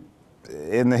do,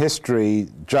 in the history,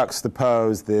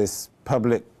 juxtapose this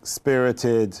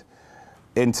public-spirited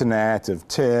internet of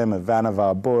Tim, of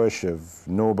Vannevar Bush, of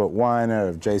Norbert Weiner,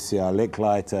 of J.C.R.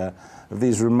 Licklider, of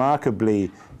these remarkably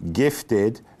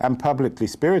gifted and publicly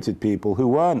spirited people who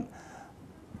weren't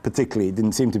particularly,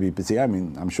 didn't seem to be particularly, I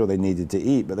mean, I'm sure they needed to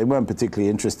eat, but they weren't particularly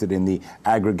interested in the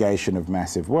aggregation of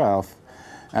massive wealth.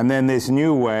 And then this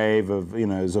new wave of, you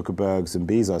know, Zuckerbergs and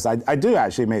Bezos. I do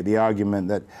actually make the argument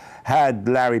that had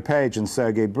Larry Page and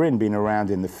Sergey Brin been around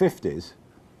in the 50s,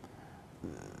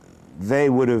 they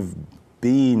would have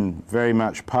been very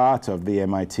much part of the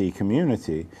MIT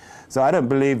community. So I don't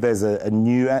believe there's a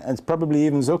new, and it's probably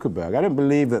even Zuckerberg, I don't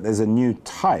believe that there's a new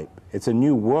type. It's a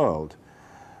new world.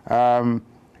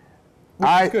 Which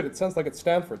is good. It sounds like it's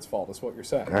Stanford's fault, is what you're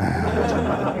saying.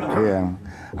 Yeah,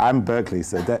 I'm Berkeley,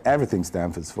 so everything's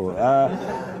Stanford's fault.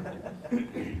 I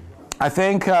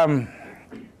think I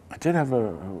did have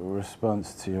a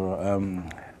response to your.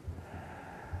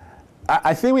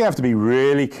 I think we have to be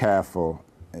really careful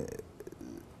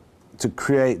to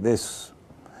create this.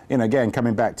 Again,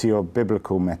 coming back to your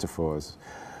biblical metaphors,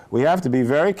 we have to be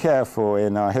very careful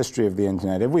in our history of the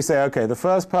internet. If we say, okay, the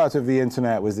first part of the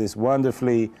internet was this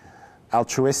wonderfully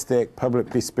altruistic,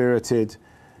 publicly spirited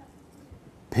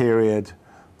period,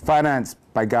 financed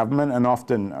by government and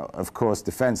often, of course,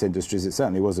 defense industries. It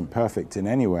certainly wasn't perfect in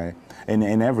any way,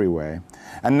 in every way.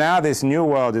 And now this new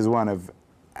world is one of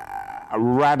a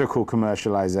radical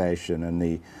commercialization and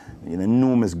the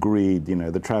enormous greed,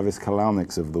 the Travis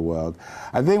Kalanick's of the world.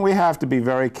 I think we have to be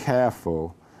very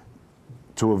careful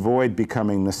to avoid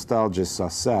becoming nostalgists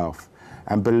ourselves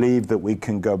and believe that we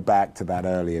can go back to that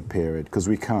earlier period, because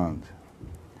we can't.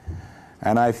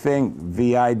 And I think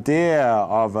the idea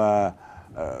of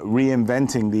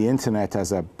reinventing the internet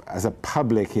as a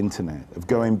public internet, of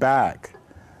going back,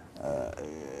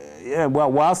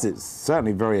 well, whilst it's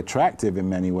certainly very attractive in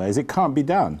many ways, it can't be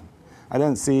done. I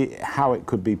don't see how it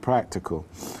could be practical.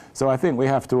 So I think we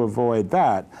have to avoid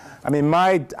that. I mean,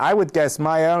 I would guess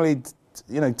my only,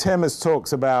 Tim has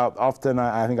talks about, often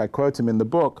I think I quote him in the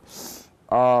book,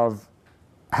 of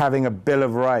having a bill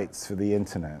of rights for the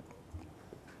internet.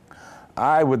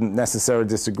 I wouldn't necessarily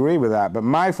disagree with that, but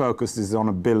my focus is on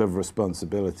a bill of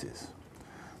responsibilities.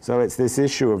 So it's this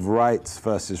issue of rights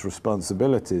versus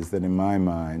responsibilities that, in my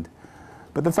mind,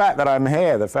 but the fact that I'm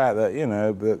here, the fact that,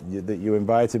 that you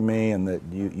invited me and that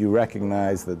you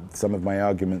recognize that some of my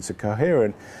arguments are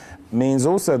coherent, means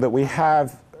also that we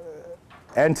have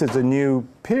entered a new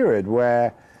period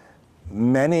where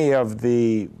many of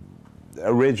the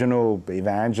original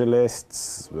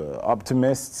evangelists,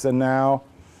 optimists are now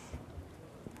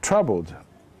troubled,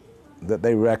 that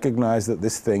they recognize that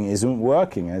this thing isn't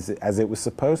working as it was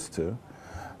supposed to.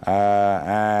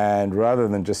 And rather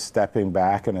than just stepping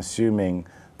back and assuming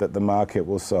that the market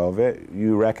will solve it,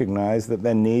 you recognize that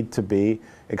there need to be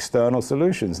external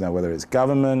solutions. Now, whether it's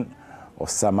government or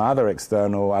some other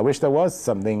external, I wish there was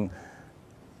something,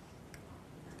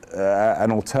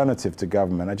 an alternative to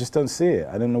government. I just don't see it.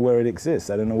 I don't know where it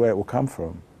exists. I don't know where it will come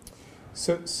from.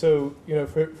 So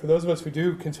for those of us who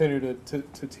do continue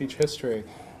to teach history,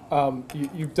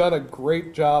 you've done a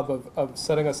great job of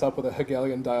setting us up with a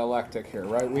Hegelian dialectic here,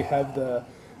 right? We have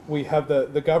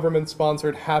the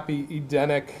government-sponsored happy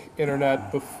Edenic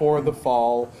internet before the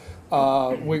fall.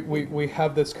 We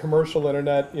have this commercial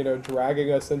internet,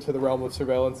 dragging us into the realm of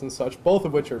surveillance and such, both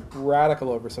of which are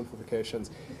radical oversimplifications.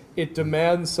 It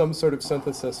demands some sort of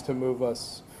synthesis to move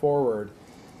us forward.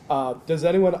 Does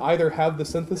anyone either have the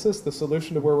synthesis, the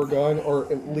solution to where we're going,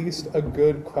 or at least a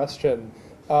good question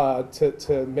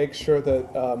to make sure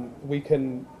that we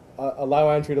can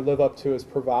allow Andrew to live up to his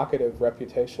provocative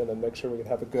reputation and make sure we can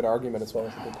have a good argument as well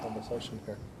as a good conversation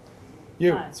here?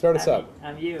 You, start us out.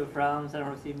 I'm you from San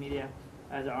Jose Media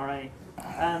as an RA.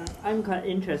 I'm quite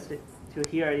interested to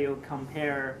hear you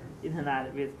compare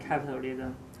internet with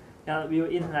capitalism. Now,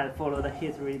 your internet followed the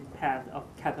history path of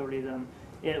capitalism.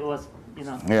 It was,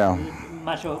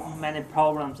 many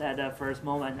problems at the first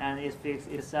moment, and it fixed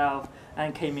itself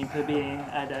and came into being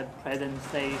at the present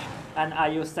stage. And are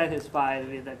you satisfied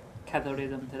with the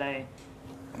capitalism today?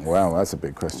 Well, that's a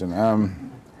big question.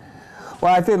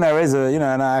 Well, I think there is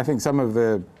and I think some of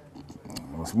the,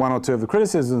 one or two of the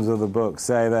criticisms of the book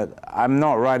say that I'm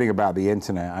not writing about the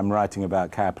internet, I'm writing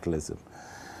about capitalism.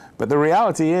 But the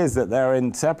reality is that they're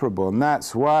inseparable, and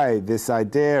that's why this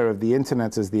idea of the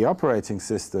internet as the operating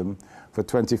system for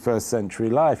 21st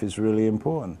century life is really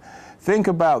important. Think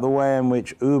about the way in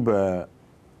which Uber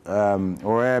or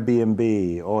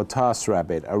Airbnb or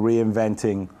TaskRabbit are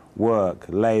reinventing work,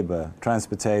 labor,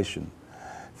 transportation.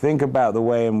 Think about the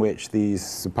way in which these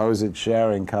supposed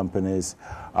sharing companies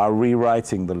are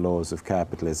rewriting the laws of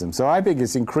capitalism. So I think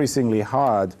it's increasingly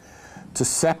hard to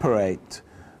separate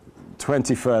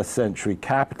 21st century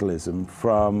capitalism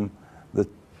from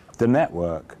the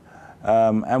network.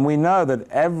 And we know that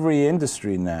every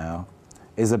industry now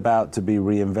is about to be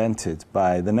reinvented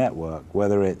by the network,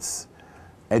 whether it's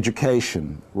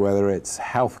education, whether it's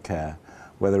healthcare,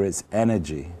 whether it's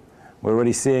energy. We're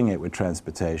already seeing it with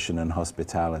transportation and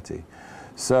hospitality.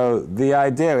 So the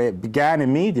idea, it began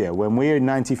in media. When we were in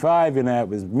 '95, you know, it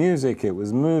was music, it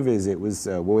was movies, it was,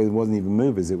 well, it wasn't even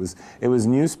movies, it was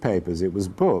newspapers, it was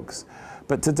books.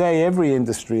 But today, every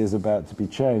industry is about to be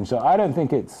changed. So I don't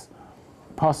think it's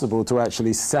possible to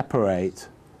actually separate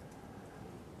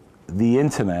the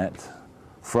internet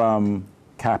from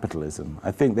capitalism. I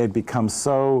think they've become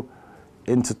so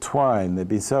intertwined, they've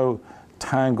been so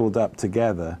tangled up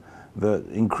together that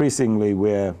increasingly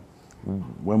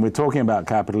when we're talking about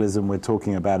capitalism, we're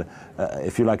talking about,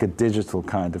 if you like, a digital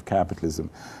kind of capitalism.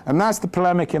 And that's the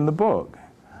polemic in the book.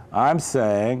 I'm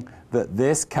saying that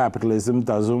this capitalism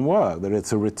doesn't work, that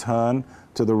it's a return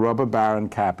to the robber baron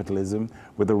capitalism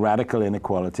with the radical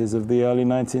inequalities of the early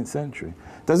 19th century.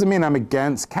 Doesn't mean I'm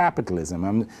against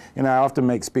capitalism. You know, I often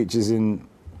make speeches in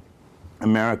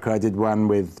America. I did one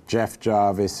with Jeff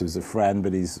Jarvis, who's a friend,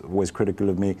 but he's always critical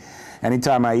of me.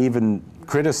 Anytime I even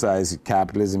criticize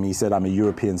capitalism, he said I'm a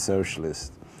European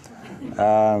socialist. You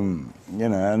know,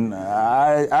 and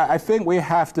I think we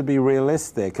have to be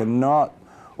realistic and not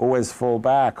always fall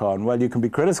back on, well, you can be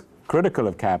critical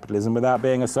of capitalism without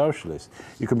being a socialist.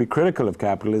 You can be critical of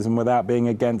capitalism without being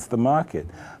against the market.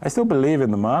 I still believe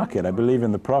in the market. I believe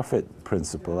in the profit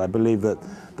principle. I believe that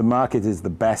the market is the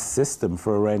best system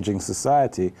for arranging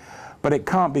society, but it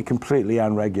can't be completely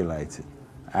unregulated,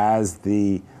 as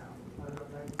the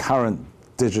current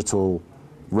digital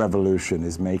revolution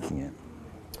is making it.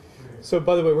 So,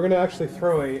 by the way, we're going to actually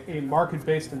throw a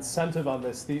market-based incentive on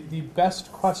this. The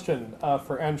best question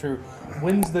for Andrew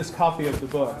wins this copy of the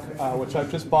book, which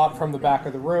I've just bought from the back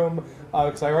of the room,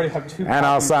 because I already have two copies. And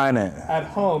I'll sign it. At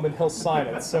home, and he'll sign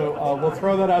it. So we'll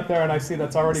throw that out there, and I see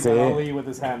that's already got Ali with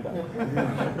his hand up.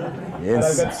 Yes. And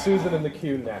I've got Susan in the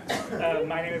queue next.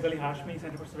 My name is Ali Hashmi,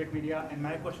 Center for Civic Media, and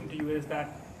my question to you is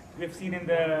that we've seen in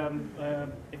the,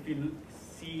 if you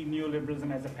see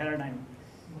neoliberalism as a paradigm,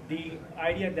 the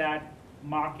idea that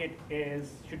market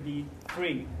should be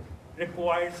free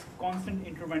requires constant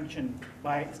intervention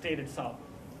by state itself.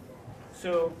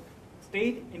 So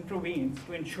state intervenes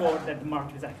to ensure that the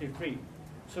market is actually free.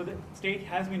 So the state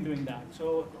has been doing that.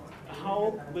 So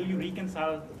how will you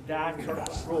reconcile that sort of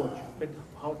approach with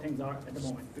how things are at the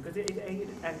moment? Because it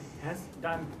has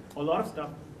done a lot of stuff,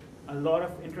 a lot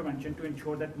of intervention to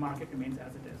ensure that the market remains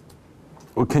as it is.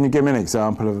 Well, can you give me an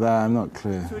example of that? I'm not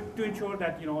clear. So to ensure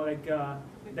that, you know, like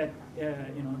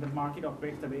you know, the market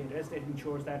operates the way it is, it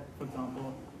ensures that, for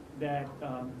example, that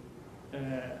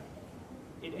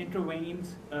it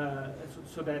intervenes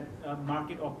so that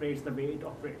market operates the way it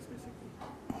operates, basically.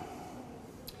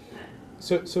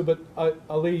 But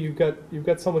Ali, you've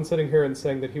got someone sitting here and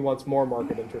saying that he wants more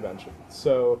market intervention.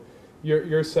 So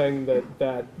you're saying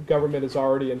that government is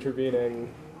already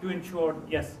intervening to ensure,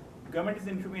 yes. Government is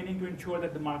intervening to ensure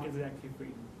that the market is actually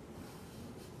free.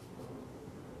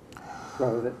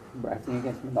 So is it acting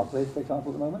against monopolies, for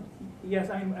example, at the moment? Yes,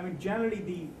 I mean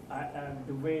generally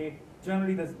the way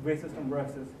system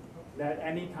works is that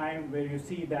any time where you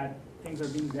see that things are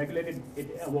being regulated,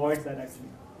 it avoids that actually.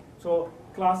 So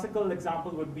classical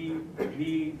example would be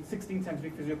the 16th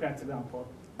century physiocrats example,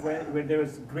 where there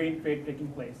was grain trade taking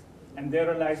place, and they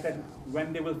realized that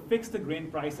when they will fix the grain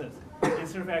prices,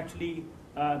 instead of actually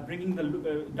bringing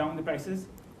down the prices,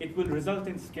 it will result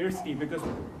in scarcity because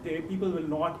people will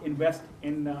not invest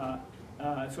in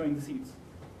sowing the seeds.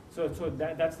 So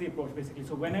that's the approach basically.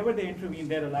 So whenever they intervene,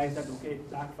 they realize that okay,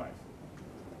 it backfires.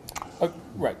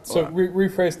 Right. So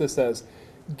rephrase this as,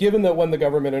 given that when the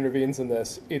government intervenes in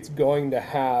this, it's going to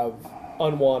have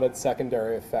unwanted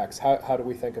secondary effects. How do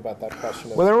we think about that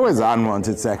question? Well, there are always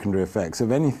unwanted secondary effects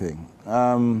of anything.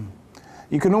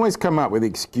 You can always come up with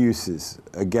excuses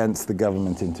against the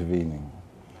government intervening.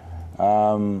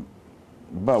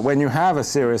 But when you have a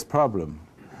serious problem,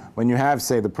 when you have,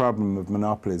 say, the problem of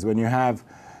monopolies, when you have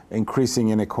increasing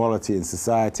inequality in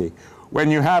society,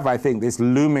 when you have, I think, this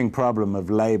looming problem of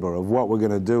labor, of what we're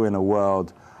going to do in a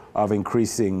world of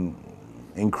increasingly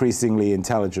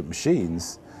intelligent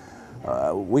machines,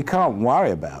 we can't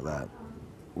worry about that.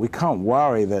 We can't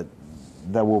worry that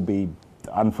there will be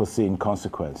unforeseen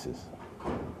consequences.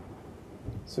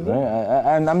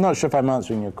 Right? And I'm not sure if I'm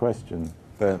answering your question,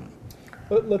 but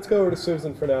let's go over to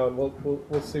Susan for now, and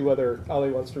we'll see whether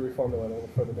Ali wants to reformulate a little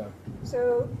further down.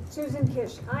 So, Susan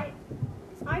Kish,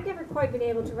 I've never quite been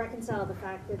able to reconcile the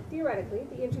fact that theoretically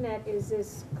the internet is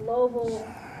this global,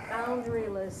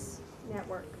 boundaryless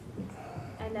network,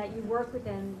 and that you work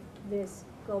within this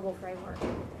global framework.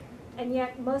 And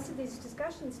yet, most of these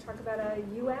discussions talk about a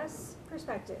U.S.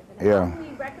 perspective. And how can we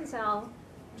reconcile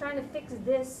trying to fix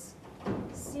this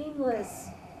seamless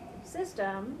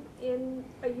system in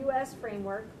a U.S.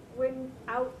 framework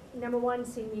without, number one,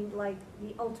 seeming like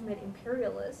the ultimate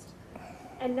imperialist,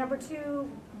 and number two,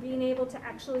 being able to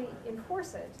actually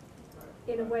enforce it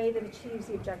in a way that achieves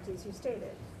the objectives you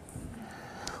stated?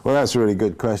 Well, that's a really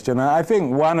good question. I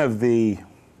think one of the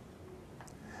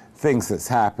things that's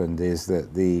happened is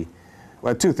that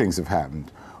well, two things have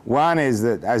happened. One is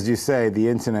that, as you say, the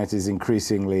internet is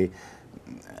increasingly,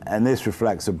 and this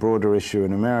reflects a broader issue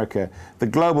in America, the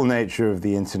global nature of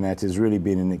the internet has really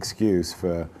been an excuse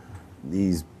for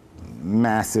these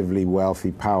massively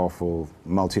wealthy, powerful,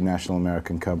 multinational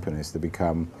American companies to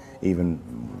become even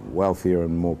wealthier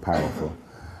and more powerful.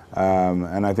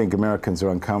 And I think Americans are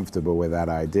uncomfortable with that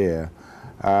idea.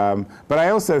 But I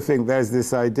also think there's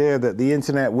this idea that the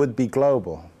internet would be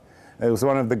global. It was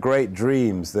one of the great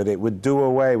dreams that it would do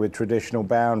away with traditional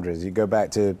boundaries. You go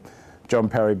back to John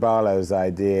Perry Barlow's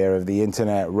idea of the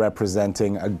internet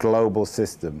representing a global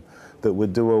system that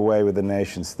would do away with the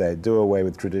nation state, do away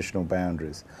with traditional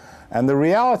boundaries. And the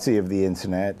reality of the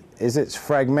internet is it's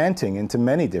fragmenting into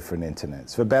many different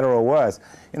internets, for better or worse.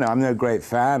 You know, I'm no great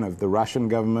fan of the Russian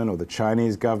government or the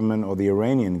Chinese government or the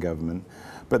Iranian government,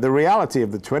 but the reality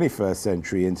of the 21st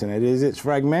century internet is it's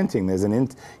fragmenting. There's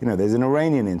there's an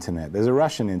Iranian internet, there's a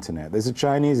Russian internet, there's a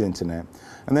Chinese internet,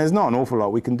 and there's not an awful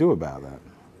lot we can do about that.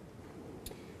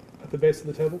 At the base of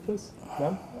the table, please.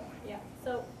 Ma'am? Yeah,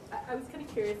 so I was kind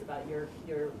of curious about your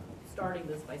starting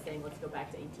this by saying let's go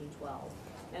back to 1812.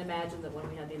 And imagine that when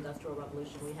we had the Industrial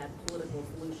Revolution, we had political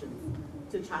solutions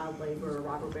to child labor,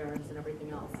 robber barons, and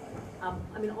everything else.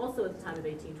 I mean, also at the time of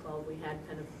 1812, we had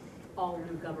kind of all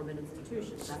new government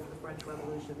institutions. After the French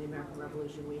Revolution, the American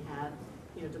Revolution, we had,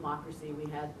 democracy.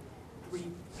 We had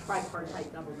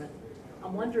tripartite government.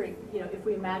 I'm wondering, if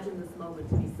we imagine this moment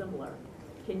to be similar,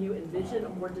 can you envision a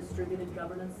more distributed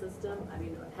governance system? I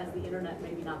mean, has the internet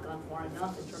maybe not gone far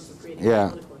enough in terms of creating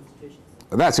political institutions?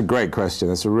 That's a great question.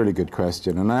 That's a really good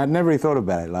question. And I had never really thought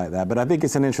about it like that. But I think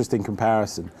it's an interesting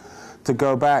comparison to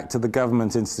go back to the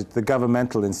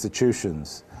governmental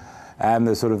institutions and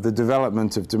the sort of the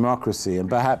development of democracy, and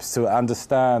perhaps to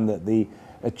understand that the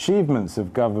achievements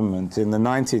of government in the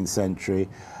 19th century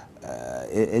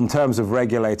in terms of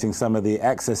regulating some of the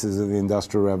excesses of the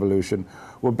Industrial Revolution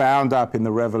were bound up in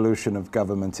the revolution of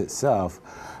government itself.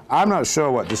 I'm not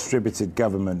sure what distributed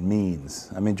government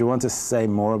means. I mean, do you want to say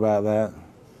more about that?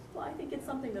 Well, I think it's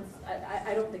something that's,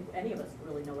 I don't think any of us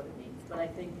really know what it means, but I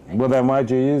think... Well, then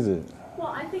why'd you use it? Well,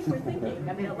 I think we're thinking,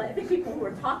 I think people who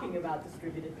are talking about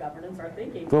distributed governance are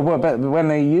thinking... Well, but when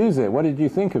they use it, what did you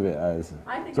think of it as?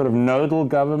 Sort of nodal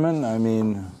government? I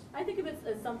mean... I think of it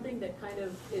as something that kind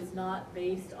of is not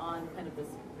based on kind of this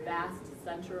vast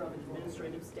center of an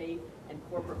administrative state and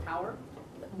corporate power,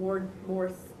 more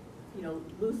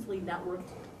loosely networked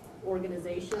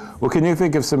organizations. Well, can you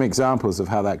think of some examples of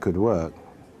how that could work?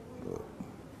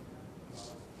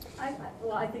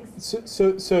 I think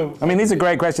so. I mean, these are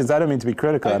great questions. I don't mean to be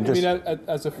critical. I mean,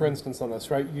 as a for instance on this,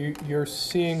 right? You're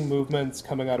seeing movements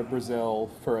coming out of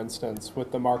Brazil, for instance,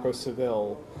 with the Marco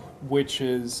Civil, which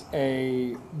is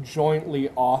a jointly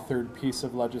authored piece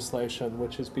of legislation,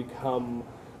 which has become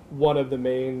one of the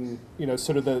main,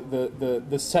 sort of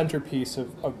the centerpiece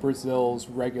of Brazil's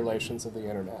regulations of the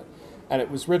internet. And it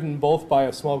was written both by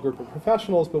a small group of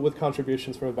professionals, but with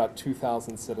contributions from about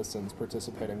 2,000 citizens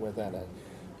participating within it.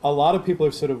 A lot of people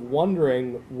are sort of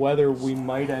wondering whether we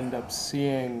might end up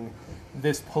seeing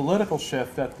this political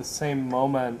shift at the same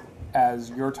moment as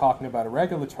you're talking about a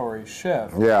regulatory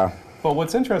shift. Yeah. But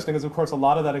what's interesting is, of course, a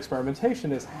lot of that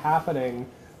experimentation is happening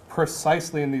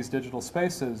precisely in these digital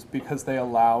spaces because they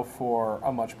allow for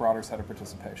a much broader set of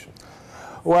participation.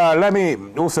 Well, let me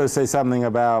also say something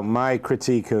about my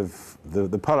critique of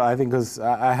I think, because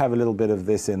I have a little bit of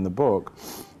this in the book.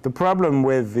 The problem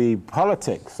with the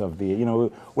politics of it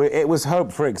was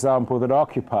hoped, for example, that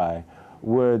Occupy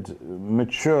would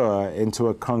mature into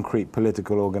a concrete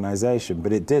political organization,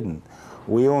 but it didn't.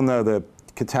 We all know the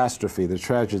catastrophe, the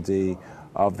tragedy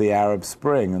of the Arab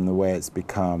Spring and the way it's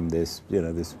become this,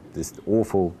 this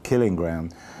awful killing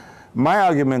ground. My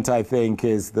argument, I think,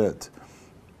 is that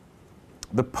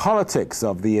the politics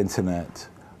of the internet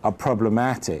are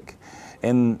problematic,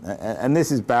 and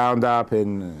this is bound up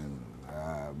in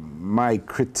my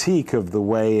critique of the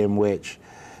way in which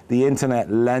the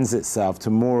internet lends itself to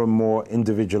more and more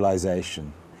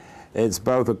individualization. It's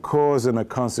both a cause and a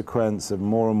consequence of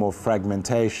more and more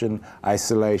fragmentation,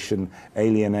 isolation,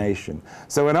 alienation.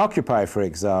 So in Occupy, for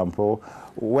example,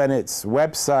 when its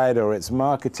website or its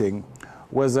marketing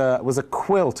was a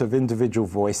quilt of individual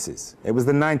voices. It was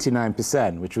the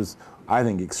 99%, which was, I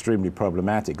think, extremely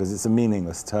problematic because it's a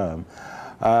meaningless term.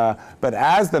 But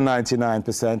as the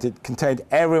 99%, it contained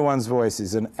everyone's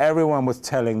voices, and everyone was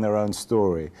telling their own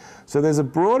story. So there's a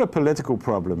broader political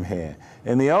problem here.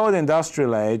 In the old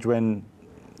industrial age, when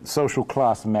social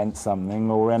class meant something,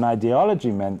 or when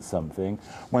ideology meant something,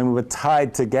 when we were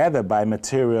tied together by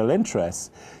material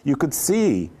interests, you could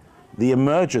see the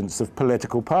emergence of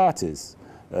political parties,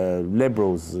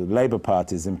 liberals, Labour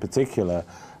parties in particular,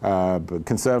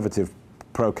 conservative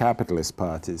pro-capitalist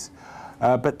parties.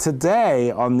 But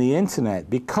today, on the internet,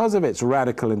 because of its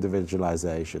radical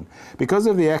individualization, because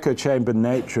of the echo chamber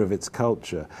nature of its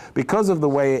culture, because of the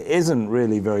way it isn't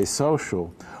really very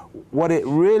social, what it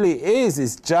really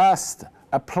is just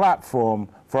a platform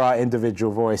for our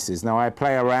individual voices. Now, I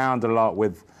play around a lot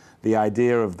with the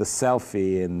idea of the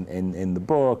selfie in the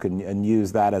book and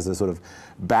use that as a sort of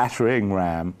battering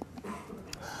ram.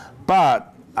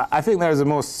 But I think there is a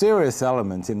more serious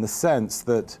element in the sense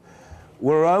that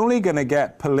we're only going to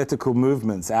get political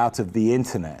movements out of the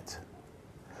internet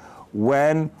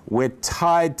when we're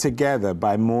tied together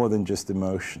by more than just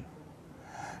emotion.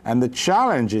 And the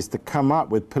challenge is to come up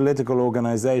with political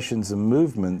organizations and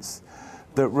movements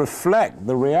that reflect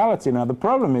the reality. Now, the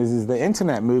problem is the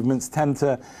internet movements tend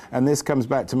to, and this comes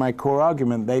back to my core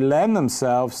argument, they lend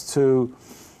themselves to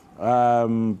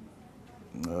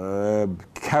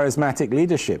charismatic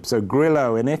leadership. So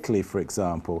Grillo in Italy, for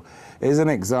example, is an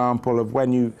example of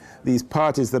when these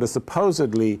parties that are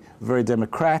supposedly very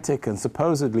democratic and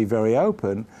supposedly very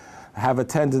open have a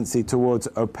tendency towards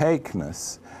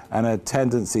opaqueness and a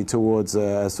tendency towards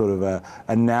a sort of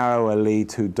a narrow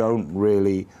elite who don't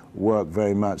really work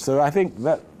very much. So I think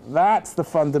that's the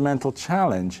fundamental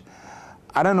challenge.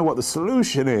 I don't know what the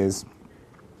solution is,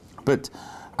 but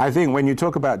I think when you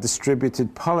talk about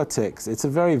distributed politics, it's a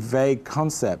very vague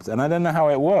concept, and I don't know how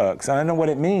it works. I don't know what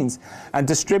it means. And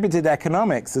distributed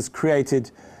economics has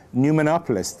created new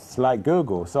monopolists like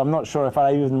Google, so I'm not sure if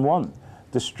I even want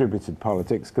distributed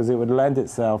politics, because it would lend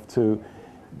itself to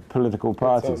political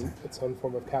parties. Its own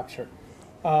form of capture.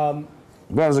 That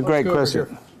was a great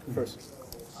question. First.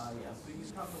 Yeah, so you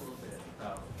talked a little bit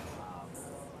about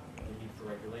the need for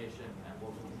regulation and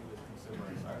what we can do with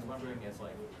consumers. I was wondering, as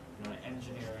like an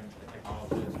engineer and a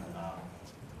technologist,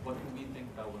 what can we think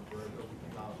about when we're building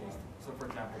technologies? So, for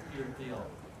example, Peter Thiel,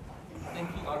 I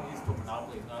think he argues for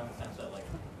monopolies, not in the sense that like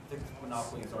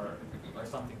monopolies are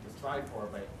something to strive for,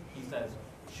 but he says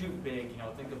shoot big,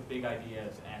 think of big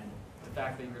ideas, and the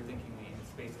fact that you're thinking in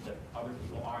spaces that other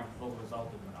people aren't will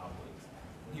result in monopolies.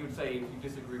 He would say, if you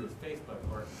disagree with Facebook,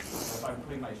 or if I'm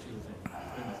putting my shoes in,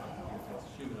 putting myself in Peter Thiel's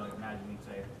shoes, I imagine he'd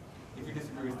say, if you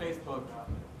disagree with Facebook,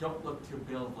 don't look to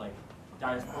build like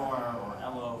Diaspora or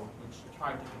Elo, which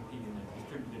tried to compete in a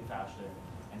distributed fashion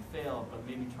and failed, but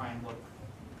maybe try and look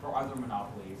for other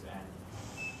monopolies, and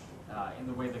in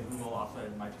the way that Google, Offset,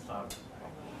 and Microsoft,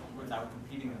 without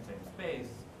competing in the same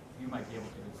space, you might be able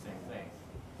to do the same thing.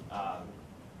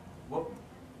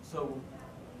 So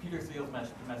Peter Thiel's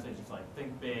message is like,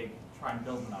 think big, try and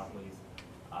build monopolies.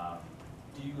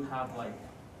 Do you have like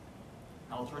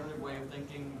an alternative way of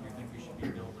thinking? Do you think we should be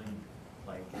building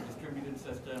like distributed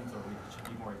systems, or we should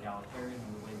be more egalitarian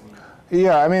in the way we?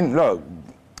 Yeah, I mean, look,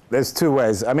 there's two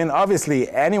ways. I mean, obviously,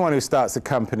 anyone who starts a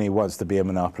company wants to be a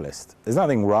monopolist. There's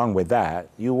nothing wrong with that.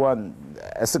 You want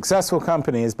a successful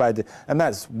company is and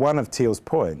that's one of Thiel's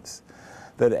points,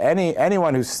 that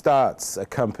anyone who starts a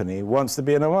company wants to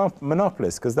be a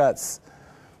monopolist, because that's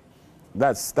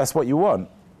what you want.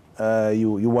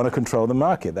 You want to control the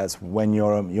market. That's when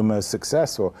you're most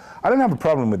successful. I don't have a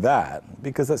problem with that,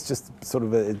 because that's just sort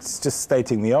of it's just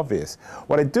stating the obvious.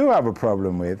 What I do have a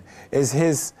problem with is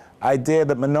his idea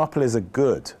that monopolies are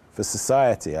good for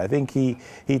society. I think he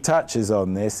touches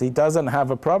on this. He doesn't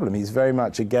have a problem. He's very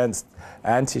much against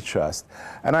antitrust.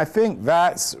 And I think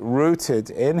that's rooted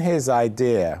in his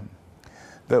idea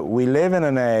that we live in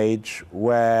an age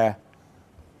where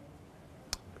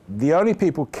the only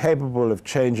people capable of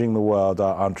changing the world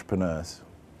are entrepreneurs.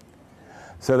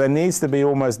 So there needs to be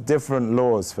almost different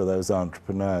laws for those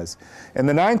entrepreneurs. In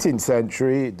the 19th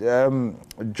century,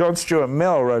 John Stuart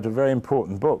Mill wrote a very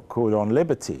important book called On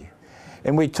Liberty,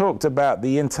 and we talked about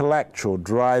the intellectual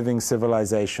driving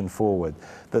civilization forward,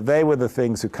 that they were the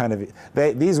things who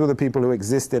these were the people who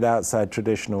existed outside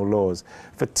traditional laws.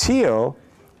 For Thiel,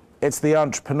 it's the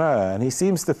entrepreneur, and he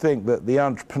seems to think that the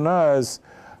entrepreneurs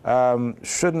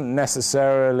shouldn't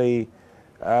necessarily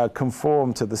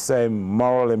conform to the same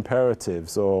moral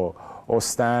imperatives or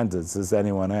standards as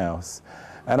anyone else.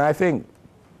 And I think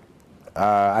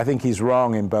he's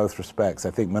wrong in both respects.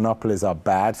 I think monopolies are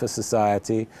bad for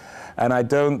society, and I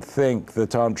don't think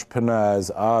that entrepreneurs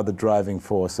are the driving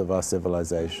force of our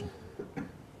civilization.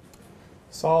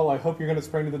 Saul, I hope you're going to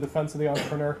spring to the defense of the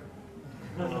entrepreneur.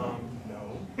 No.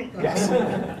 Yes.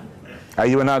 Are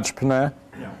you an entrepreneur?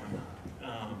 No.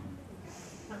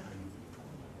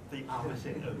 The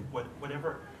opposite of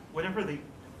whatever the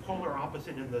polar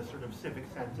opposite in the sort of civic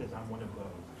sense is, I'm one of those.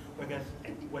 I guess,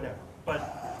 whatever. But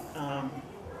I'm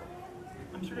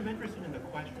sort of interested in the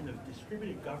question of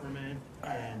distributed government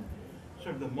and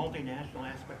sort of the multinational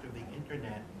aspect of the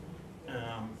internet.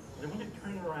 I want to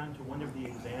turn it around to one of the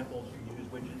examples you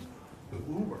use, which is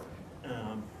Uber,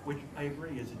 which I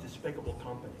agree is a despicable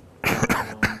company,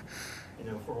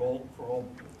 for all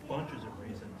bunches of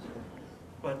reasons.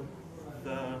 But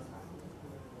the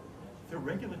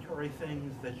regulatory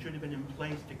things that should have been in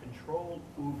place to control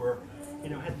Uber,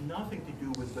 had nothing to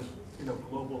do with the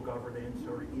global governance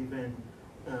or even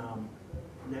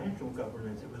national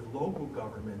governance. It was local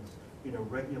governments,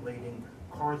 regulating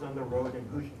cars on the road and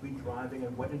who should be driving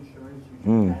and what insurance you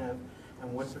should have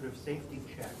and what sort of safety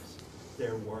checks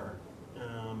there were.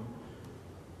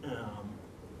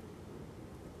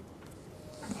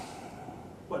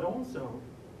 But also,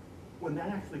 when that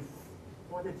actually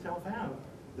brought itself out,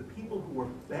 the people who were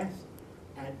best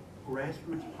at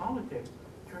grassroots politics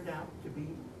turned out to be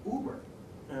Uber.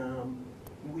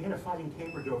 We had a fight in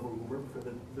Cambridge over Uber for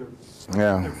the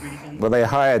reason. Well, they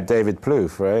hired David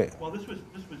Plouffe, right? Well, this was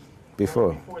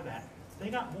before that. They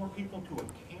got more people to a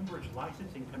Cambridge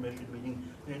licensing commission meeting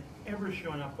than had ever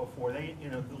shown up before. They,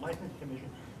 the licensing commission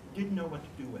didn't know what to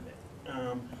do with it.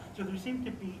 So there seemed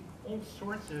to be all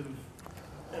sorts of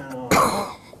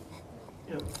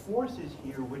forces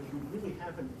here which you really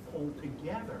haven't pulled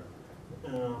together.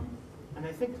 And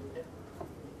I think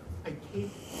I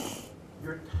take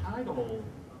your title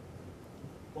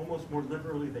almost more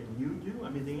literally than you do. I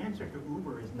mean, the answer to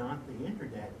Uber is not the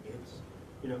internet. It's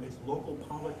it's local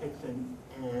politics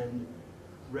and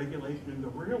regulation in the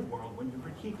real world. When you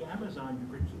critique Amazon,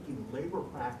 you're critiquing labor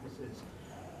practices,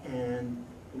 and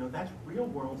that's real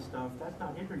world stuff. That's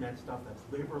not internet stuff. That's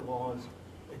labor laws,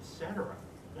 etc.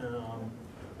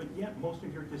 But yet, most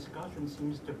of your discussion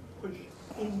seems to push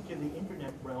into the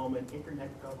internet realm and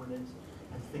internet governance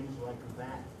and things like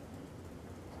that.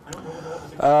 I don't know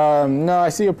what no, I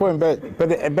see your point, but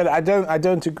I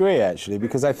don't agree actually,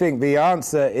 because I think the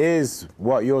answer is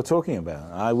what you're talking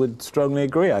about. I would strongly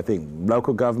agree. I think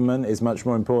local government is much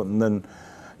more important than,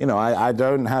 I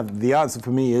don't have, the answer for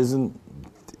me isn't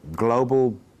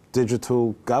global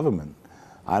digital government.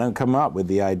 I don't come up with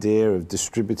the idea of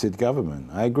distributed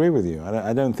government. I agree with you.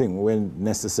 I don't think we're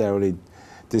necessarily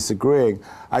disagreeing.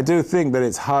 I do think that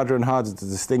it's harder and harder to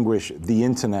distinguish the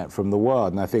internet from the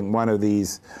world, and I think one of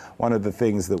the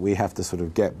things that we have to sort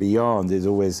of get beyond is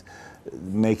always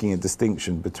making a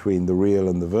distinction between the real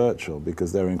and the virtual,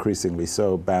 because they're increasingly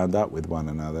so bound up with one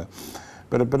another.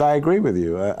 But I agree with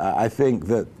you. I think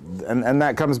that, and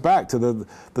that comes back to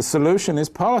the solution is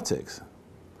politics.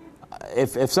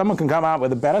 If someone can come out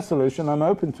with a better solution, I'm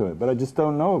open to it, but I just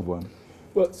don't know of one.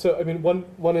 Well, so I mean,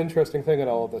 one interesting thing in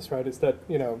all of this, right, is that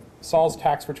Saul's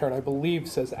tax return, I believe,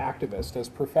 says activist as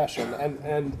profession,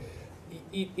 and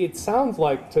it sounds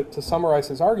like, to summarize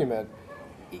his argument,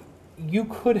 you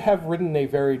could have written a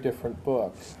very different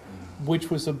book, which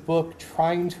was a book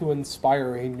trying to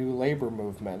inspire a new labor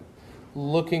movement,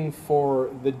 looking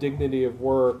for the dignity of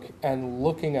work and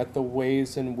looking at the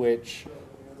ways in which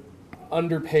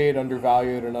underpaid,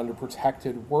 undervalued, and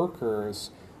underprotected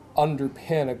workers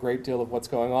underpin a great deal of what's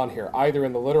going on here, either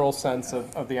in the literal sense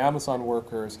of the Amazon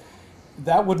workers.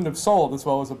 That wouldn't have sold as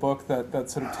well as a book that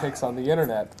sort of takes on the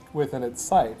internet within its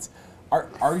sights.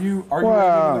 Are you in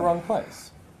the wrong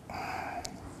place?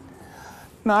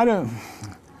 No, I don't.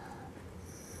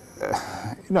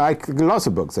 Lots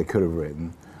of books I could have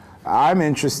written. I'm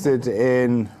interested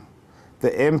in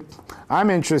the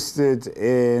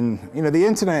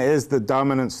internet is the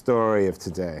dominant story of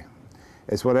today.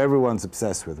 It's what everyone's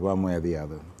obsessed with, one way or the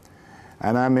other.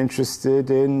 And I'm interested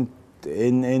in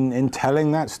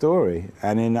telling that story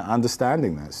and in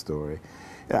understanding that story.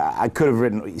 I could have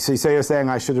written, so you're saying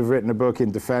I should have written a book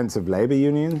in defense of labor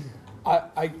unions?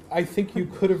 I think you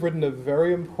could have written a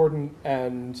very important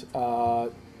and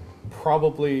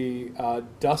probably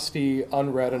dusty,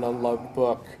 unread, and unloved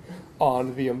book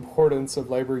on the importance of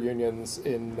labor unions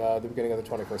in the beginning of the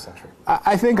 21st century.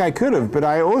 I think I could have, but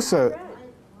I also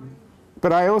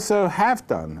have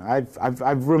done.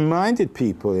 I've reminded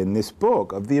people in this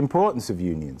book of the importance of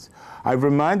unions. I've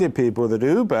reminded people that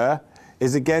Uber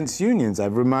is against unions.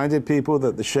 I've reminded people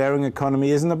that the sharing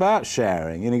economy isn't about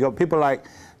sharing. You've got people like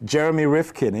Jeremy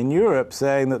Rifkin in Europe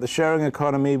saying that the sharing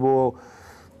economy will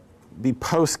be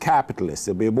post-capitalist.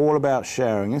 It'll be all about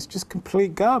sharing. It's just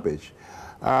complete garbage.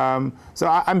 So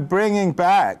I'm bringing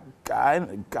back,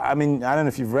 I mean, I don't know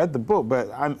if you've read the book, but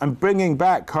I'm bringing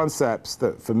back concepts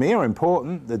that for me are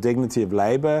important: the dignity of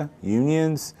labor,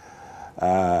 unions,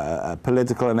 a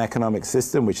political and economic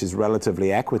system which is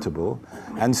relatively equitable,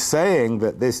 and saying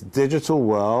that this digital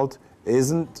world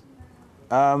isn't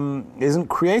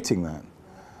creating that.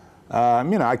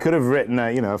 You know, I could have written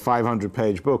a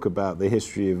 500-page book about the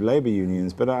history of labor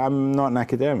unions, but I'm not an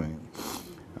academic.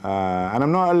 And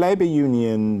I'm not a labor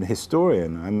union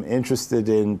historian. I'm interested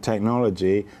in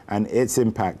technology and its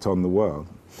impact on the world.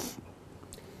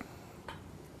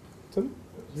 Tim,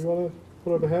 do you want to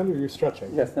put up a hand, or you're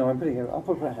stretching? Yes, no, I'm putting it. I'll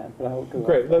put up a hand, but I'll go.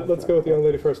 Great. Let's go with the young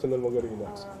lady first, and then we'll go to you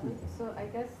next. So I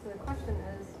guess the question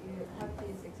is, you have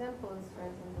these examples, for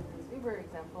instance, this Uber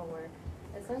example, where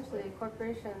essentially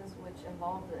corporations which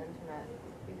involve the internet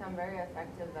become very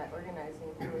effective at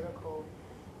organizing political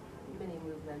mini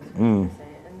movements, per se.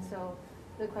 And so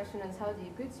the question is, how do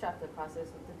you bootstrap the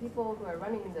process? The people who are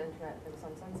running the internet, in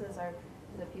some senses, are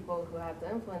the people who have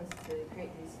the influence to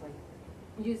create these, like,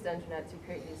 use the internet to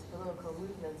create these political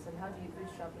movements. And how do you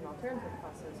bootstrap an alternative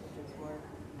process, which is more,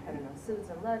 I don't know,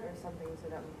 citizen-led or something, so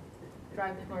that we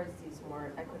drive towards these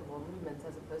more equitable movements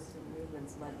as opposed to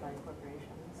movements led by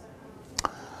corporations?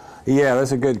 Yeah,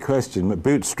 that's a good question. But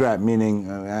bootstrap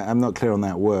meaning, I'm not clear on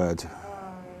that word.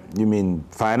 You mean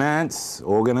finance,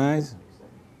 organize?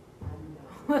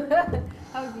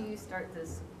 How do you start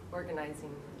this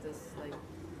organizing, this like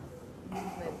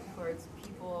movement towards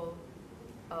people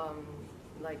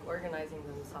like organizing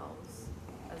themselves,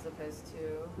 as opposed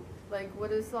to, like,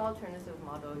 what is the alternative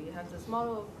model? You have this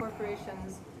model of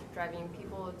corporations driving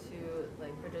people to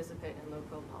like participate in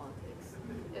local politics.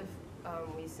 If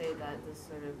we say that this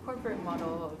sort of corporate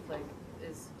model of like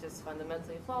is just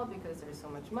fundamentally flawed because there's so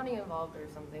much money involved or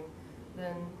something,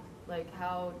 then like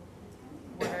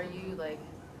what are you like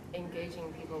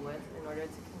engaging people with in order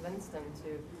to convince them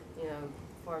to,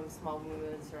 form small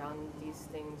movements around these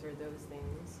things or those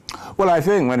things? Well, I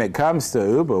think when it comes to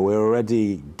Uber, we're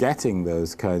already getting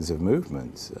those kinds of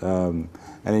movements. And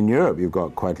in Europe, you've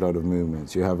got quite a lot of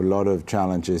movements. You have a lot of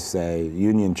challenges, say,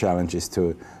 union challenges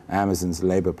to Amazon's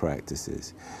labor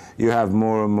practices. You have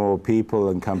more and more people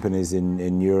and companies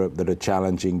in Europe that are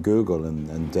challenging Google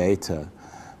and data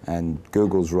and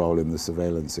Google's role in the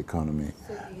surveillance economy.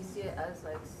 So do you see it as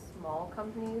like small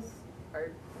companies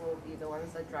will be the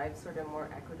ones that drive sort of more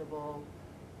equitable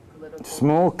political...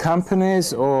 Small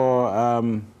companies or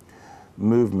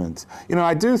movements?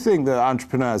 I do think that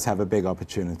entrepreneurs have a big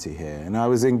opportunity here. And I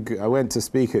went to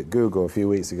speak at Google a few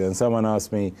weeks ago, and someone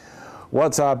asked me,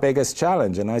 what's our biggest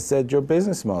challenge? And I said, your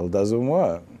business model doesn't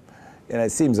work.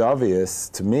 It seems obvious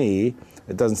to me.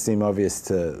 It doesn't seem obvious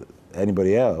to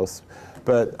anybody else.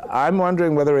 But I'm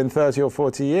wondering whether in 30 or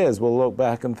 40 years we'll look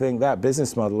back and think that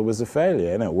business model was a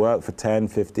failure. It worked for 10,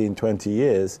 15, 20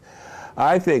 years.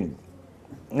 I think,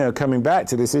 coming back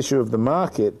to this issue of the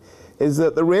market, is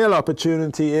that the real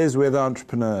opportunity is with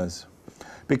entrepreneurs.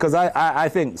 Because I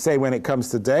think, say, when it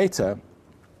comes to data,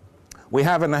 we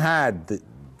haven't had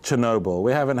Chernobyl,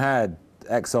 we haven't had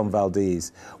Exxon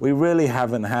Valdez, we really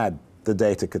haven't had the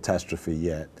data catastrophe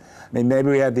yet. I mean,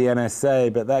 maybe we had the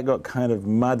NSA, but that got kind of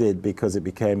muddied because it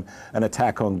became an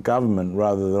attack on government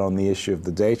rather than on the issue of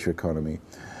the data economy.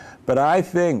 But I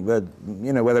think that,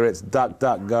 whether it's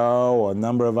DuckDuckGo or a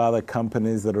number of other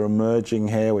companies that are emerging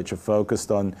here which are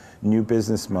focused on new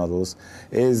business models,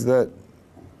 is that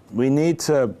we need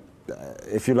to,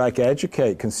 if you like,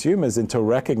 educate consumers into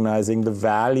recognizing the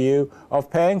value of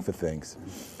paying for things.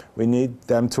 We need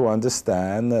them to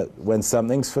understand that when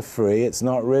something's for free, it's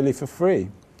not really for free.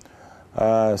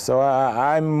 So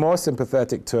I'm more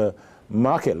sympathetic to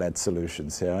market-led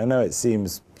solutions here. I know it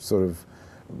seems sort of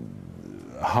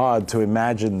hard to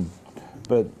imagine,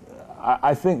 but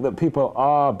I think that people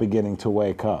are beginning to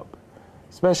wake up,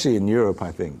 especially in Europe,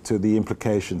 I think, to the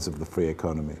implications of the free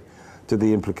economy, to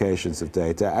the implications of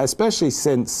data, especially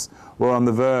since we're on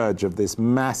the verge of this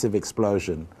massive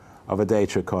explosion of a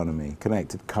data economy,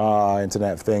 connected car,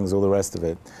 Internet of Things, all the rest of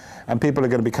it. And people are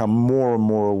going to become more and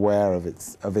more aware of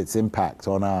its impact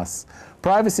on us.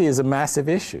 Privacy is a massive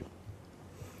issue,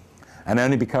 and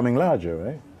only becoming larger,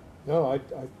 right? No,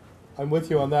 I'm with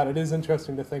you on that. It is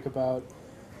interesting to think about,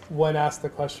 when asked the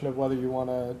question of whether you want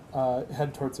to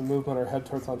head towards a movement or head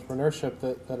towards entrepreneurship,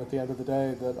 that at the end of the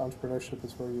day, that entrepreneurship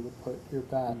is where you would put your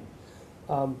bet.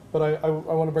 But I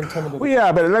want to bring Tim into the... Well,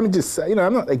 yeah, but let me just say,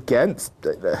 I'm not against...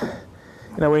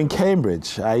 we're in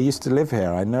Cambridge. I used to live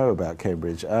here. I know about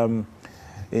Cambridge,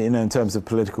 in terms of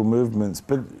political movements.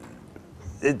 But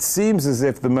it seems as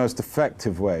if the most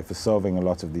effective way for solving a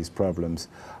lot of these problems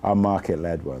are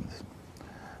market-led ones.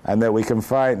 and that we can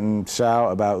fight and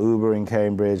shout about Uber in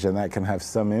Cambridge, and that can have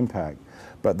some impact.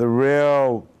 But the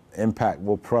real impact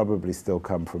will probably still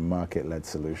come from market-led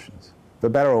solutions. For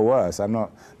better or worse, I'm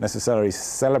not necessarily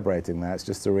celebrating that, it's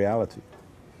just a reality.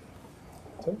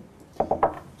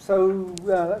 So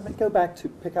let me go back to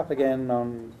pick up again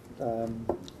on,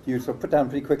 you sort of put down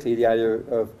pretty quickly the idea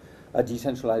of a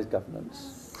decentralized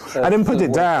governance. I didn't put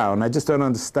it down, I just don't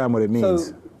understand what it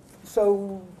means.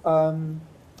 So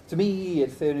to me,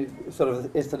 it's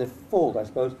the default, I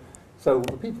suppose. So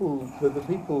the people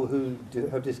who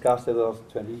have discussed over the last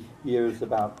 20 years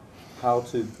about how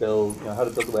to build, how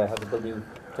to build the web, how to build new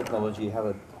technology, how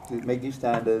to make new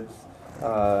standards,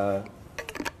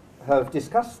 have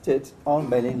discussed it on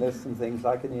mailing lists and things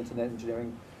like in the Internet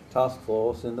Engineering Task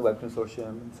Force and the Web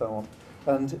Consortium and so on.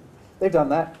 And they've done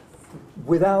that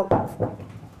without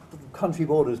country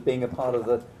borders being a part of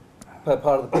the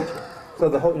picture. So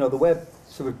the whole, the web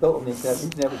sort of built on the Internet. The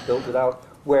Internet was built without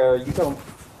where you don't,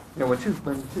 when two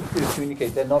computers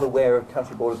communicate, they're not aware of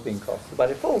country borders being crossed. So by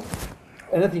default,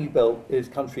 anything you build is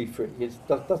country free. It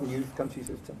doesn't use country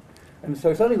system. And so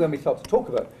it's only when we start to talk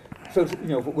about, so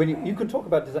when you can talk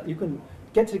about design, you can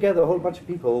get together a whole bunch of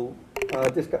people,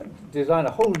 design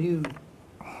a whole new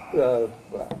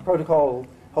protocol,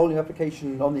 whole new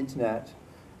application on the internet,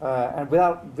 and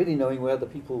without really knowing where the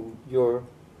people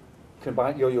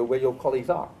where your colleagues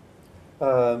are.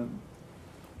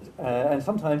 And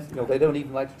sometimes they don't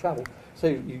even like to travel, so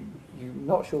you're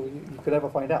not sure you could ever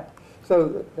find out.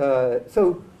 So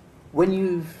when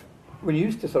you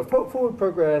used to sort of put forward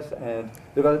progress and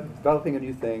developing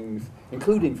new things,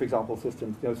 including, for example,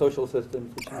 systems, social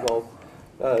systems which involve,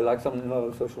 like some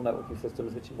social networking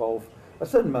systems which involve a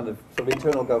certain amount of sort of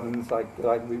internal governance, like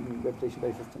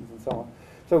reputation-based systems and so on.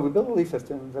 So we build all these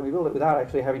systems, and we build it without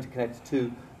actually having to connect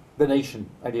to the nation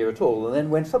idea at all. And then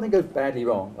when something goes badly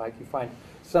wrong, like you find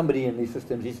somebody in these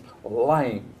systems is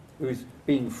lying, who's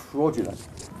being fraudulent,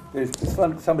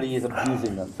 somebody is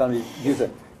abusing them, somebody's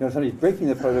breaking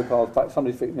the protocols,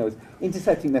 somebody's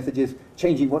intercepting messages,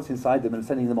 changing what's inside them and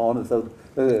sending them on as though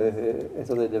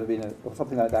they'd never been, or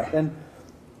something like that. Then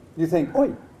you think,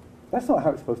 oi, that's not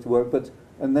how it's supposed to work.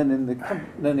 And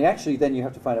then actually you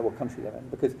have to find out what country they're in,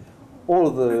 because all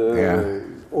of the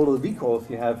recourse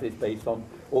you have is based on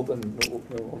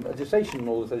on legislation.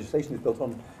 All this legislation is built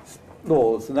on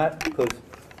laws, and that because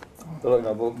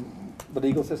the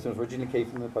legal systems originally came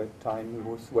from the time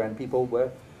when people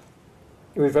were.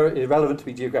 It was very irrelevant to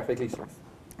be geographically safe,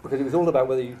 because it was all about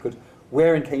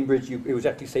where in Cambridge it was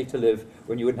actually safe to live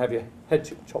when you wouldn't have your head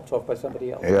chopped off by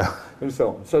somebody else, and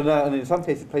so on. So now, and in some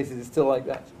places it's still like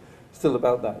that, still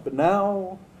about that. But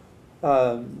now,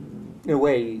 in a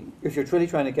way, if you're really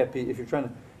trying to if you're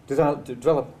trying to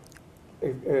develop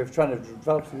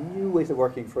some new ways of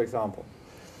working, for example,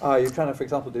 you're trying to, for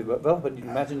example,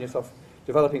 imagine yourself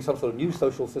developing some sort of new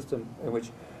social system in which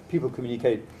people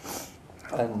communicate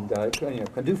and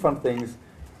can do fun things,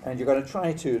 and you're going to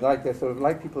try to, like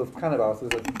people have kind of asked,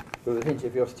 there's a hint,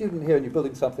 if you're a student here and you're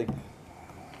building something,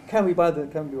 can we by the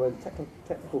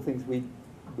technical things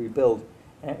we build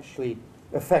actually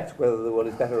affect whether the world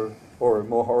is better or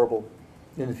more horrible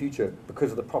in the future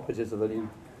because of the properties of the new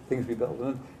things we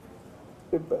build?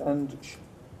 And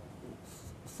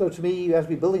so to me, as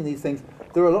we're building these things,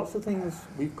 there are lots of things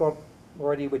we've got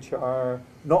already which are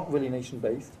not really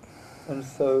nation-based, and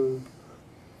so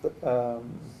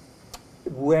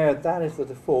where that is the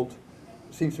default,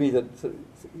 it seems to me that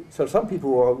so some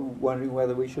people are wondering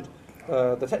whether we should,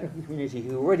 the technical community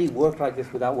who already work like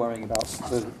this without worrying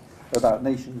about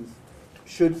nations,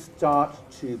 should start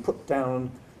to put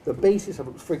down the basis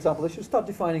of, for example, they should start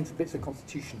defining some bits of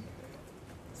constitution,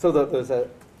 so that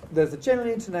there's a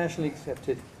generally internationally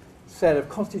accepted set of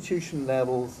constitution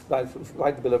levels,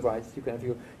 like the Bill of Rights. You can have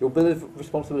your Bill of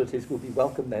Responsibilities will be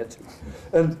welcome there too.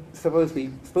 And suppose we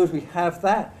have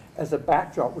that as a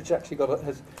backdrop, which actually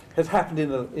has happened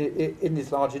in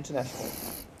this large international.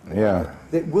 Yeah.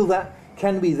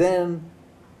 Can we then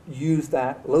use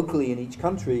that locally in each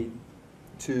country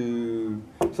to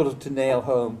nail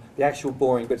home the actual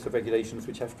boring bits of regulations,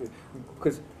 which have to,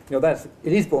 because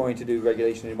it is boring to do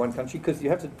regulation in one country because you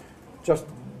have to just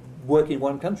work in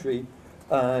one country,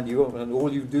 and all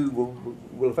you do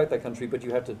will affect that country, but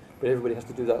everybody has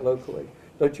to do that locally.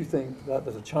 Don't you think that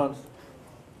there's a chance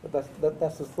that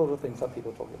that's the sort of thing some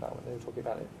people are talking about when they're talking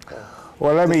about it?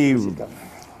 Well, let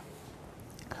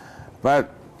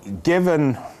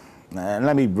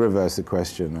me reverse the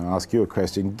question and ask you a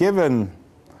question. Given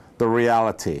the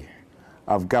reality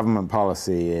of government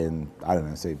policy in, I don't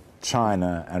know, say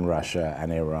China and Russia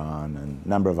and Iran and a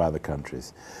number of other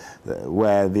countries,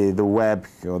 where the web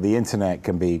or the internet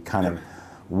can be kind of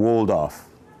walled off,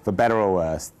 for better or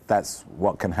worse. That's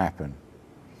what can happen.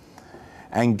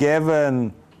 And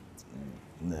given,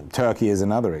 Turkey is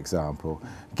another example,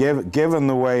 given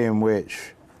the way in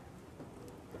which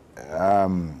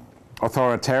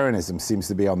authoritarianism seems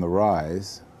to be on the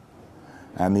rise,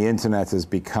 and the internet has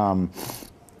become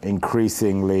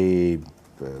increasingly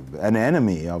an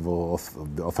enemy of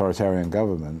authoritarian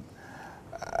government,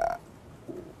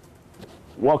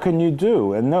 what can you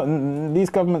do? And no, these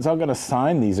governments aren't going to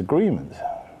sign these agreements,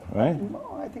 right?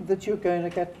 I think that you're going to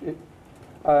get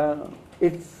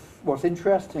what's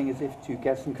interesting is if you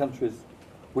get some countries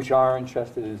which are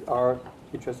interested in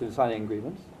signing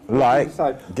agreements, like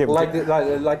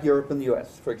Europe and the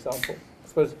US, for example. I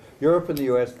suppose Europe and the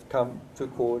US come to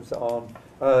accords on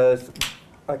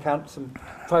some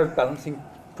privacy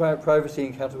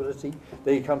and accountability.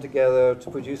 They come together to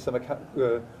produce some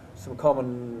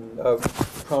common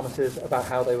promises about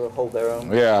how they will hold their own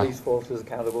police forces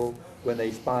accountable when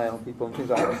they spy on people and things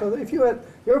like that. So if you had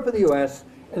Europe and the US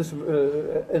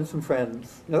and some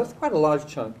friends, that's quite a large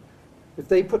chunk. If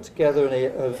they put together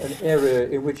an area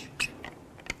in which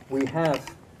we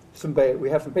have some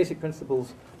basic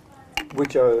principles,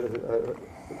 which are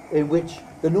in which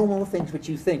the normal things which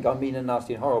you think are mean and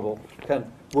nasty and horrible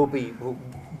will be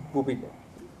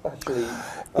actually.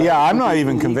 I'm not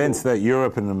even convinced that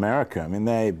Europe and America. I mean,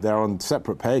 they're on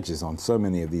separate pages on so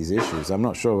many of these issues. I'm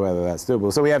not sure whether that's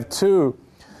doable. So we have two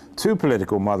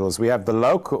political models. We have the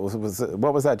local.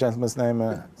 What was that gentleman's name?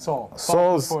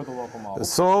 Saul's before the local model.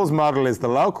 Saul's model is the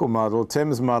local model.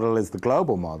 Tim's model is the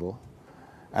global model.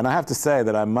 And I have to say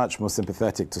that I'm much more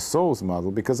sympathetic to Saul's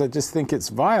model because I just think it's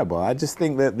viable. I just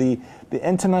think that the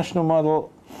international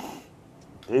model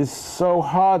is so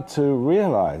hard to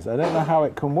realize. I don't know how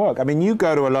it can work. I mean, you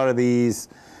go to a lot of these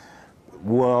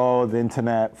world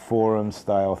internet forum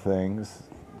style things.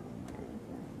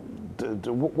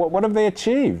 What have they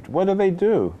achieved? What do they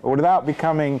do? Without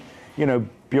becoming,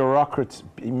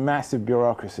 massive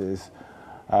bureaucracies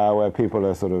where people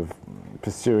are sort of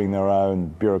pursuing their own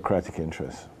bureaucratic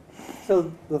interests.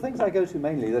 So the things I go to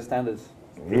mainly, they're standards.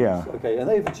 Yeah. Okay, and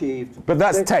they've achieved. But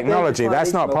that's technology.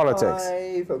 That's not politics.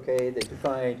 Okay, they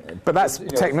define. But that's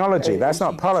technology. That's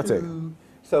not politics.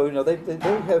 So they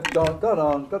have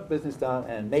got business done,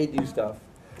 and made new stuff.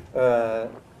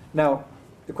 Now,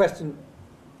 the question.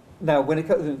 Now, when it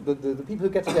comes to the people who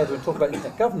get together and talk about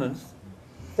internet governance,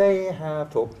 they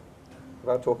have talked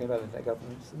about talking about internet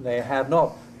governance. And they have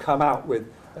not come out with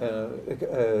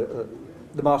the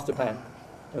master plan,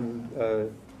 and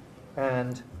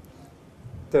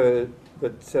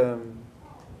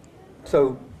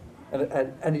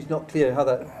it's not clear how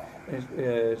that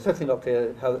certainly not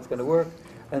clear how that's going to work.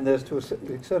 And there's to a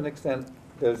certain extent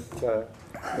there's the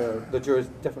jury's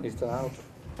definitely still out.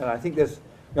 And I think there's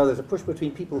a push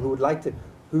between people who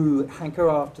hanker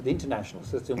after the international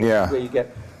system, where you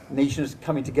get nations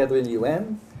coming together in the UN,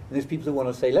 and there's people who want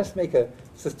to say, let's make a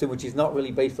system which is not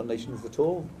really based on nations at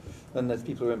all, and there's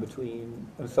people who are in between,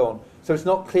 and so on. So it's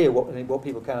not clear what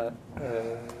people can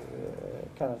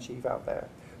achieve out there.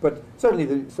 But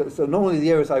certainly, so normally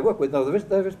the areas I work with,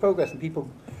 there is progress, and people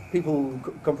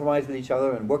compromise with each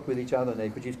other and work with each other, and they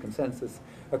produce consensus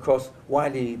across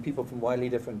people from widely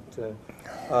different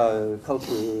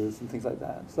cultures and things like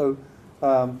that. So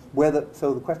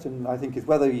so the question I think is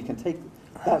whether you can take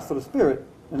that sort of spirit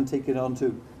and take it on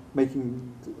to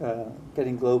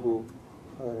getting global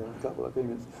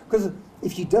agreements. Because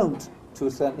if you don't, to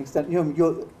a certain extent, as you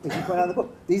point out in the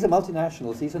book, these are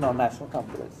multinationals; these are not national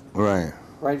companies. Right.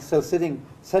 Right. So setting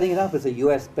it up as a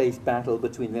U.S.-based battle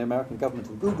between the American government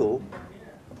and Google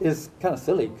is kind of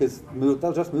silly because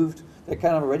they'll just move. They're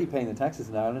kind of already paying the taxes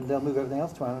in Ireland. They'll move everything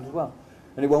else to Ireland as well,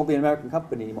 and it won't be an American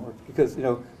company anymore because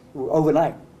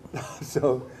overnight.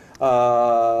 So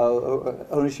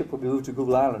ownership will be moved to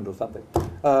Google Ireland or something.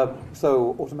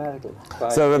 So automatically.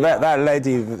 So that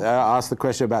lady asked the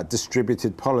question about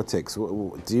distributed politics.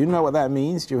 Do you know what that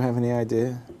means? Do you have any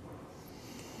idea?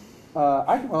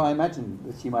 I imagine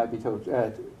that she might be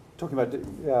talking about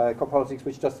politics,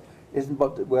 which just isn't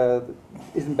bound to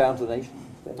the nation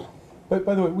state. But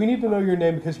by the way, we need to know your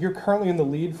name because you're currently in the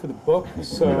lead for the book.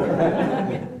 So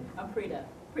I'm Prita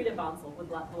Bonsall with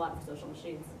the Lot for Social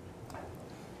Machines.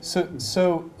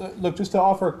 So look, just to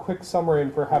offer a quick summary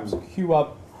and perhaps queue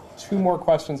up 2 more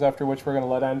questions after which we're going to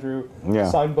let Andrew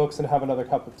sign books and have another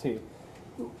cup of tea.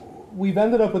 We've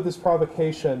ended up with this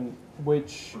provocation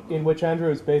in which Andrew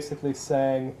is basically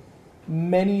saying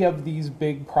many of these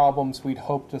big problems we'd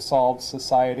hope to solve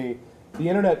society, the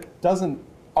internet doesn't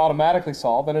automatically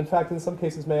solve, and in fact in some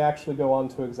cases may actually go on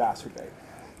to exacerbate.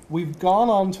 We've gone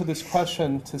on to this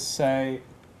question to say,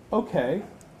 okay,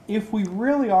 if we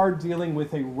really are dealing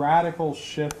with a radical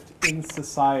shift in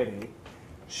society,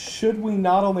 should we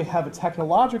not only have a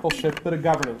technological shift, but a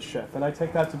governance shift? And I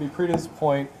take that to be Preeta's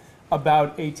point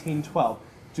about 1812.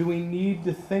 Do we need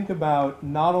to think about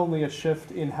not only a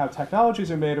shift in how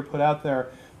technologies are made or put out there,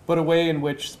 but a way in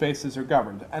which spaces are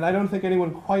governed? And I don't think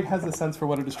anyone quite has a sense for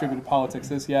what a distributed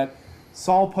politics is yet.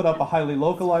 Saul put up a highly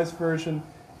localized version.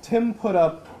 Tim put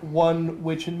up one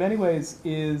which in many ways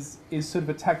is sort of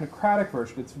a technocratic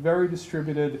version. It's very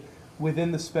distributed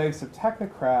within the space of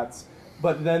technocrats,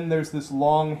 but then there's this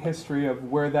long history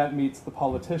of where that meets the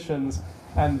politicians,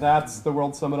 and that's the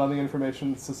World Summit on the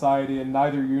Information Society, and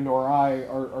neither you nor I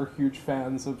are huge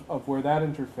fans of where that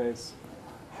interface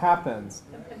happens.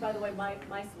 And by the way, my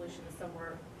solution is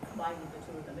somewhere combining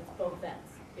the two of them. It's both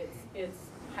ends. It's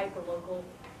hyper-local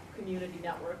community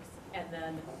networks, and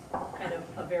then kind of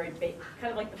a very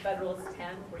kind of like the Federalist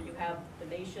 10, where you have the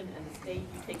nation and the state.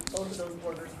 You take both of those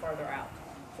borders farther out.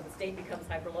 So the state becomes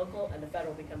hyper-local, and the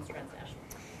federal becomes transnational.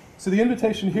 So the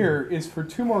invitation here is for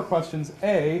two more questions.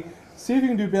 A, see if you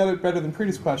can do better than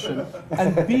Preeta's question,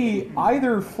 and B,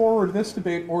 either forward this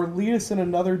debate or lead us in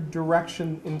another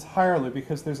direction entirely,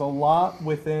 because there's a lot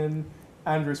within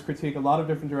Andrew's critique, a lot of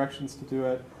different directions to do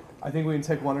it. I think we can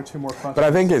take one or two more questions. But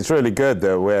I think it's really good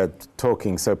that we're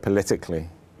talking so politically.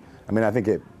 I mean, I think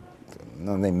it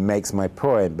makes my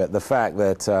point, but the fact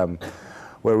that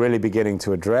we're really beginning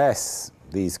to address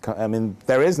these, I mean,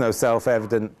 there is no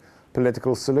self-evident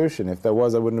political solution. If there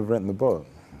was, I wouldn't have written the book.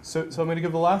 So I'm going to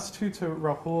give the last two to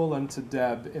Rahul and to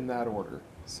Deb in that order.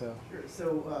 So. Sure.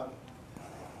 So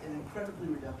an incredibly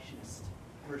reductionist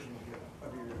version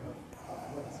of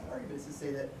what this argument is to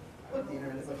say that, look, the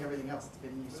internet is like everything else. It's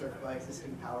been usurped by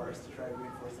existing powers to try to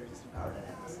reinforce their existing power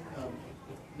dynamics.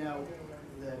 Now,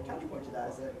 the counterpoint to that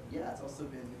is that, yeah, it's also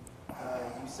been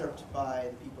usurped by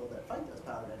the people that fight those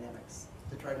power dynamics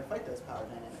to try to fight those power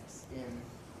dynamics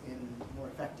in more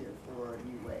effective or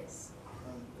new ways.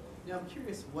 Now, I'm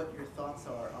curious what your thoughts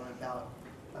are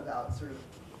about sort of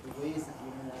the ways that the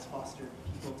internet has fostered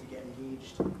people to get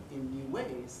engaged in new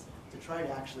ways to try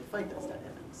to actually fight those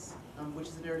dynamics, which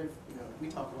is a narrative we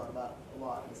talk about a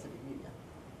lot in the civic media.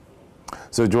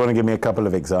 So do you want to give me a couple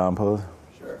of examples?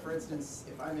 Sure. For instance,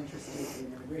 if I'm interested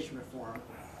in immigration reform,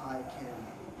 I can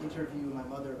interview my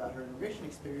mother about her immigration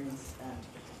experience and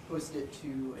post it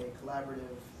to a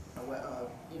collaborative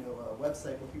a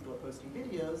website where people are posting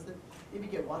videos that maybe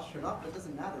get watched or not, but it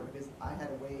doesn't matter because I had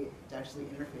a way to actually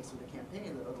interface with a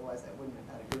campaign that otherwise I wouldn't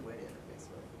have had a good way to interface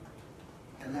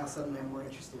with. And now suddenly I'm more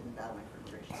interested in battling for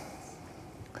immigration rights.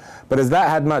 But has that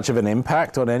had much of an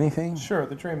impact on anything? Sure,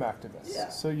 the Dream activists. Yeah.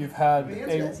 So you've had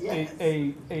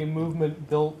a movement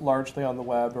built largely on the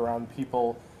web around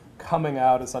people coming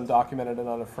out as undocumented and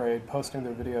unafraid, posting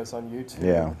their videos on YouTube.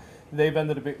 Yeah. They've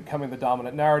ended up becoming the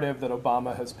dominant narrative that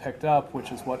Obama has picked up,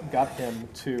 which is what got him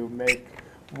to make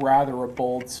rather a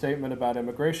bold statement about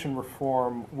immigration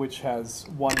reform, which has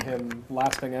won him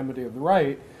lasting enmity of the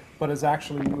right, but has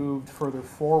actually moved further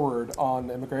forward on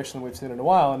immigration than we've seen in a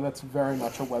while, and that's very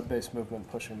much a web-based movement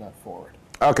pushing that forward.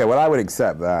 Okay, well, I would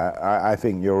accept that. I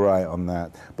think you're right on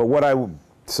that. But what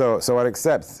so I'd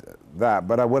accept that.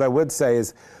 But what I would say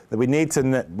is that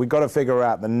we've got to figure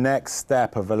out the next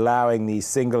step of allowing these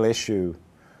single-issue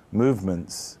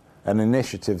movements and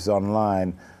initiatives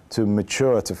online to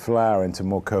mature, to flower into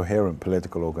more coherent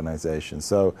political organizations.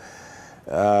 So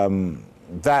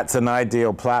that's an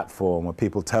ideal platform with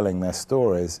people telling their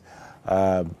stories.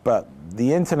 But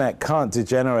the internet can't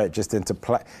degenerate just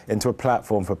into a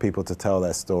platform for people to tell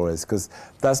their stories, because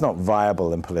that's not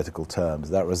viable in political terms.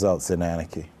 That results in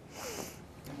anarchy.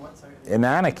 In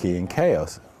anarchy, in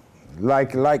chaos,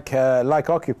 like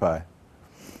Occupy.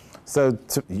 So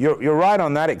you're right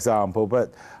on that example,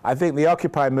 but I think the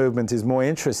Occupy movement is more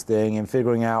interesting in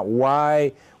figuring out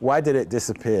why did it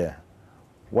disappear?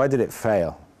 Why did it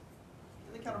fail?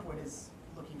 The counterpoint is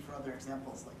looking for other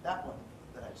examples like that one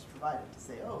that I just provided to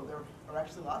say, oh, there are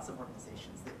actually lots of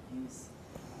organizations that use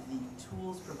the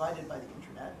tools provided by the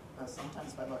internet,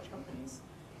 sometimes by large companies,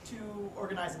 to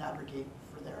organize and advocate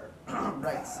for their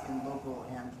rights in local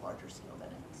and larger scale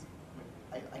dynamics.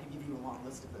 I can give you a long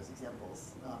list of those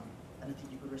examples, and I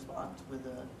think you could respond with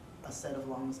a set of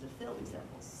long list of failed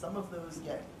examples. Some of those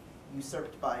get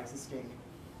usurped by existing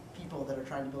people that are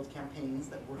trying to build campaigns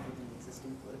that work within the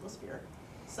existing political sphere.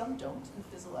 Some don't and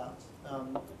fizzle out.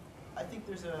 I think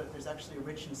there's actually a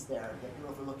richness there that you're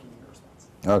overlooking in your response.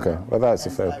 Okay, well that's a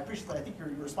fair. I appreciate that. I think your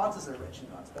responses are rich and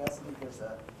nuanced, but I also think there's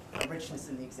a richness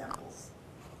in the examples.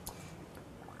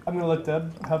 I'm going to let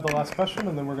Deb have the last question,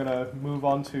 and then we're going to move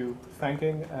on to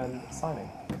thanking and signing.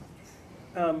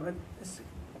 It's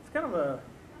kind of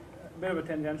bit of a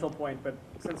tangential point, but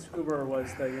since Uber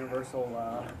was the universal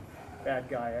bad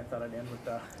guy, I thought I'd end with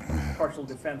the partial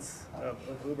defense of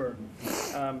Uber.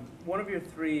 One of your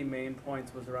 3 main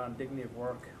points was around dignity of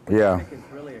work, which I think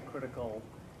is really a critical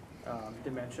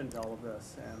dimension to all of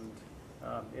this. And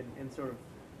in sort of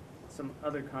some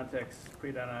other contexts,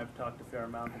 Preeta and I have talked a fair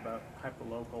amount about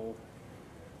hyperlocal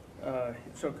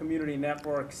so community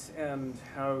networks and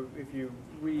how if you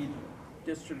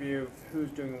redistribute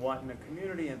who's doing what in a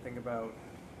community and think about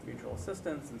mutual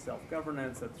assistance and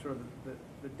self-governance, that's sort of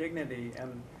the dignity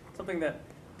and something that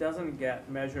doesn't get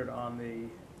measured on the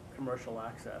commercial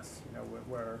access, you know,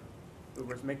 where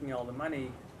Uber's making all the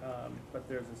money, but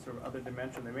there's a sort of other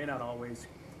dimension. They may not always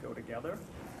go together.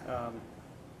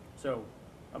 So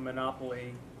a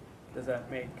monopoly, does that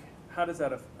make, how does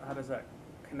that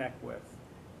connect with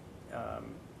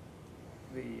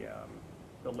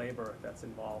the labor that's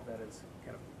involved that is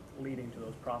kind of leading to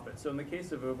those profits? So in the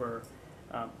case of Uber,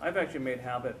 I've actually made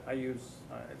habit, I use,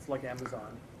 it's like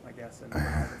Amazon, I guess, in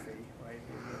pornography, right?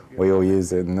 We all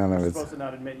use it, none of You're it's... supposed to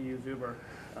not admit you use Uber.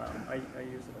 I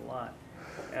use it a lot.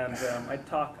 And I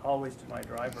talk always to my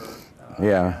driver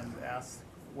and ask,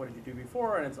 what did you do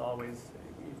before? And it's always,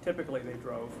 typically they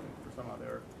drove for some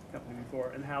other company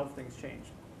before, and how things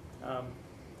changed.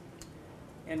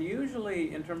 And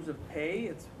usually, in terms of pay,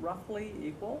 it's roughly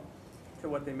equal to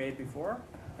what they made before.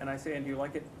 And I say, and do you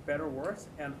like it better or worse?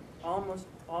 And almost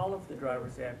all of the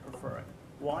drivers say, I prefer it.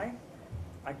 Why?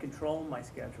 I control my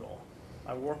schedule.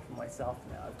 I work for myself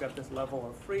now. I've got this level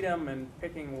of freedom in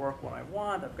picking work when I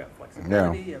want. I've got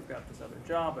flexibility. I've got this other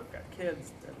job. I've got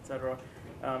kids, etc.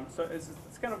 So it's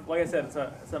kind of, like I said,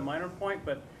 it's a minor point,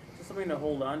 but just something to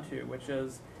hold on to, which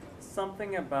is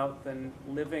something about then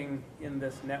living in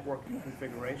this network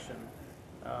configuration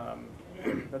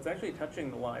that's actually touching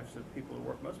the lives of people who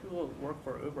work. Most people who work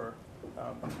for Uber,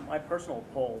 my personal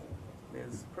poll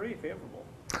is pretty favorable.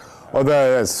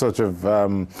 Although that's sort of,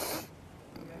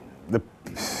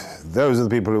 those are the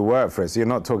people who work for us. You're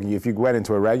not talking, if you went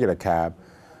into a regular cab,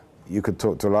 you could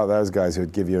talk to a lot of those guys who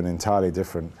would give you an entirely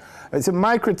different. So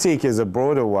my critique is a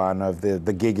broader one of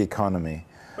the gig economy.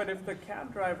 But if the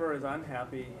cab driver is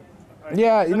unhappy,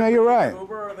 yeah, you know, you're right.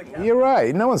 Uber or the cab you're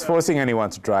right. No one's forcing anyone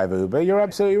to drive Uber. You're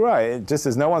absolutely right. Just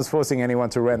as no one's forcing anyone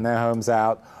to rent their homes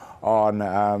out on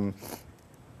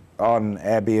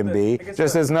Airbnb,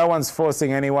 just as no one's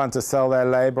forcing anyone to sell their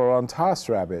labor on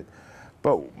TaskRabbit.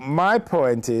 But my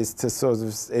point is to sort of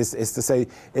is to say,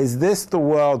 is this the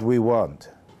world we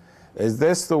want? Is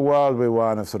this the world we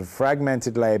want of sort of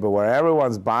fragmented labor where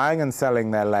everyone's buying and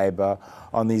selling their labor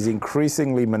on these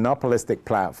increasingly monopolistic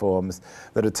platforms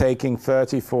that are taking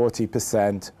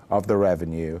 30–40% of the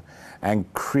revenue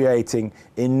and creating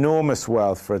enormous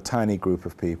wealth for a tiny group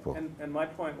of people? And my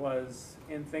point was,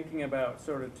 in thinking about,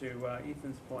 sort of to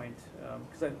Ethan's point,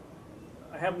 because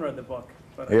I haven't read the book,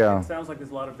 but it sounds like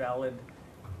there's a lot of valid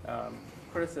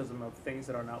criticism of things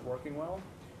that are not working well.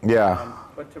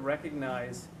 But to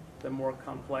recognize the more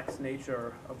complex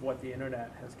nature of what the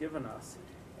internet has given us,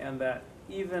 and that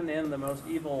even in the most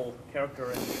evil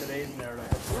character in today's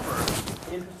narrative of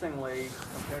Uber, interestingly,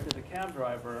 compared to the cab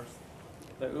driver,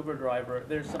 the Uber driver,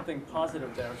 there's something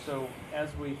positive there. So as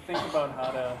we think about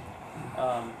how to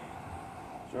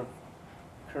sort of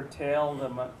curtail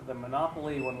the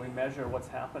monopoly when we measure what's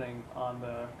happening on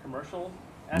the commercial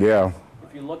aspect,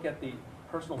 if you look at the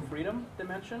personal freedom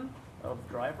dimension of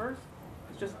drivers,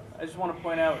 I just want to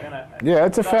point out, and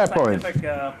it's a fair point.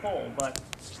 Poll, but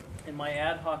in my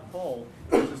ad hoc poll,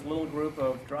 there's this little group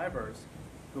of drivers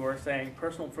who are saying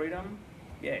personal freedom,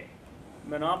 yay.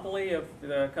 Monopoly of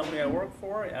the company I work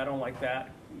for, I don't like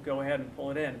that. Go ahead and pull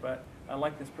it in, but I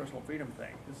like this personal freedom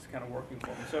thing. This is kind of working for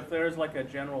me. So if there's like a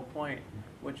general point,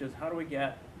 which is how do we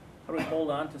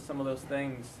hold on to some of those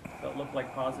things that look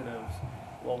like positives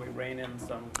while we rein in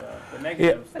some the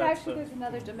negatives? But actually there's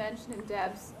another dimension in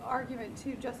Deb's argument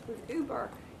too, just with Uber,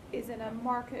 is in a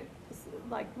market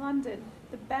like London,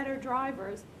 the better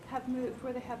drivers have moved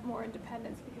where they have more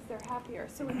independence because they're happier.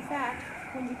 So in fact,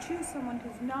 when you choose someone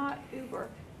who's not Uber,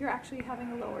 you're actually having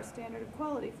a lower standard of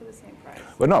quality for the same price.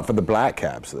 Well, not for the black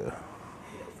cabs, though.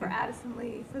 For Addison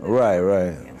Lee, for the right.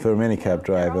 For a minicab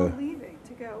driver. They're all leaving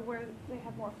to go where they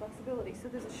have more flexibility. So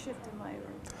there's a shift in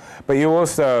labor. But you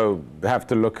also have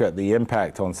to look at the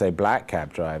impact on, say, black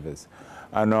cab drivers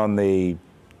and on the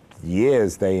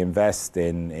years they invest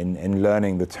in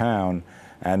learning the town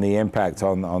and the impact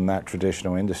on that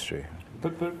traditional industry.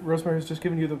 But Rosemary's just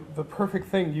given you the perfect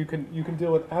thing. You can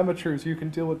deal with amateurs, you can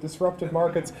deal with disruptive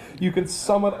markets, you can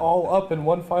sum it all up in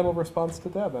one final response to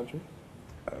Deb, Andrew.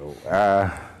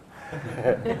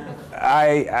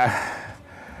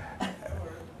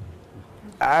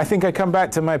 I think I come back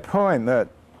to my point that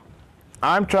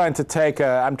I'm trying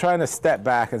to step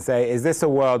back and say, is this a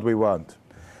world we want?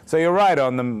 So you're right,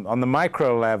 on the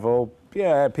micro level,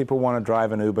 yeah, people want to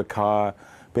drive an Uber car,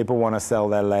 people want to sell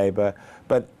their labor,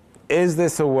 but is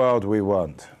this a world we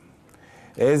want?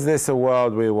 Is this a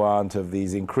world we want of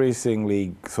these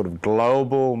increasingly sort of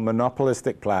global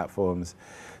monopolistic platforms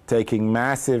taking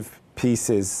massive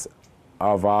pieces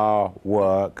of our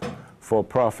work for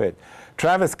profit?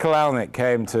 Travis Kalanick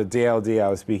came to DLD, I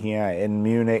was speaking at, in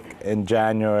Munich in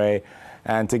January,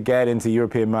 and to get into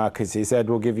European markets, he said,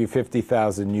 we'll give you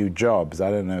 50,000 new jobs.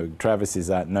 I don't know, Travis's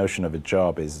that notion of a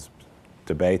job is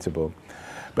debatable.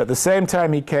 But at the same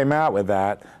time he came out with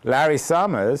that, Larry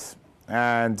Summers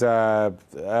and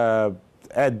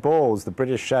Ed Balls, the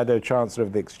British Shadow Chancellor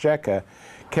of the Exchequer,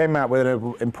 came out with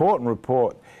an important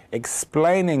report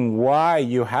explaining why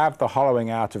you have the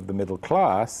hollowing out of the middle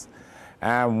class.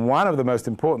 And one of the most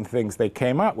important things they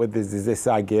came up with is this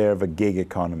idea of a gig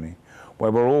economy,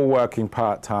 where we're all working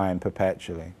part-time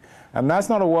perpetually. And that's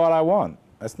not a world I want.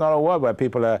 That's not a world where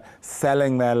people are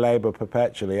selling their labor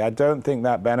perpetually. I don't think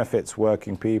that benefits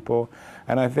working people.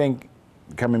 And I think,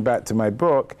 coming back to my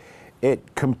book,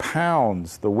 it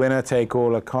compounds the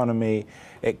winner-take-all economy.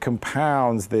 It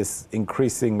compounds this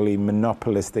increasingly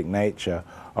monopolistic nature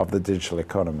of the digital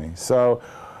economy. So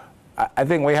I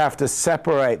think we have to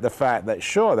separate the fact that,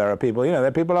 sure, there are people, there are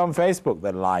people on Facebook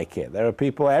that like it. There are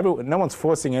people, no one's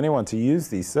forcing anyone to use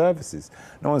these services.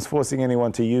 No one's forcing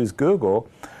anyone to use Google.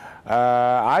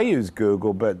 I use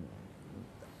Google, but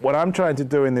what I'm trying to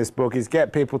do in this book is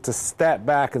get people to step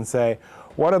back and say,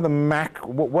 what is the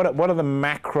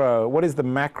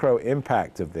macro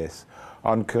impact of this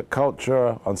on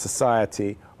culture, on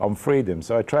society, on freedom?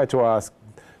 So I try to ask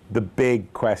the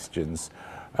big questions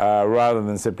rather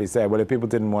than simply say, well, if people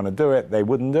didn't want to do it, they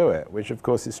wouldn't do it, which of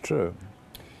course is true.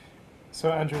 So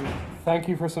Andrew, thank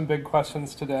you for some big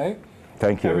questions today.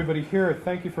 Thank you. Everybody here,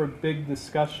 thank you for a big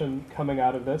discussion coming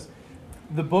out of this.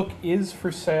 The book is for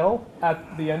sale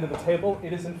at the end of the table.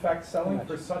 It is in fact selling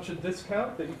for such a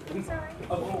discount that you couldn't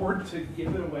afford to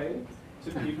give it away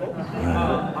to people.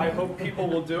 I hope people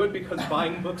will do it because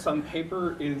buying books on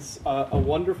paper is a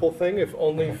wonderful thing, if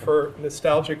only for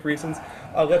nostalgic reasons.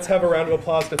 Let's have a round of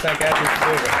applause to thank Andrew for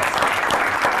doing this.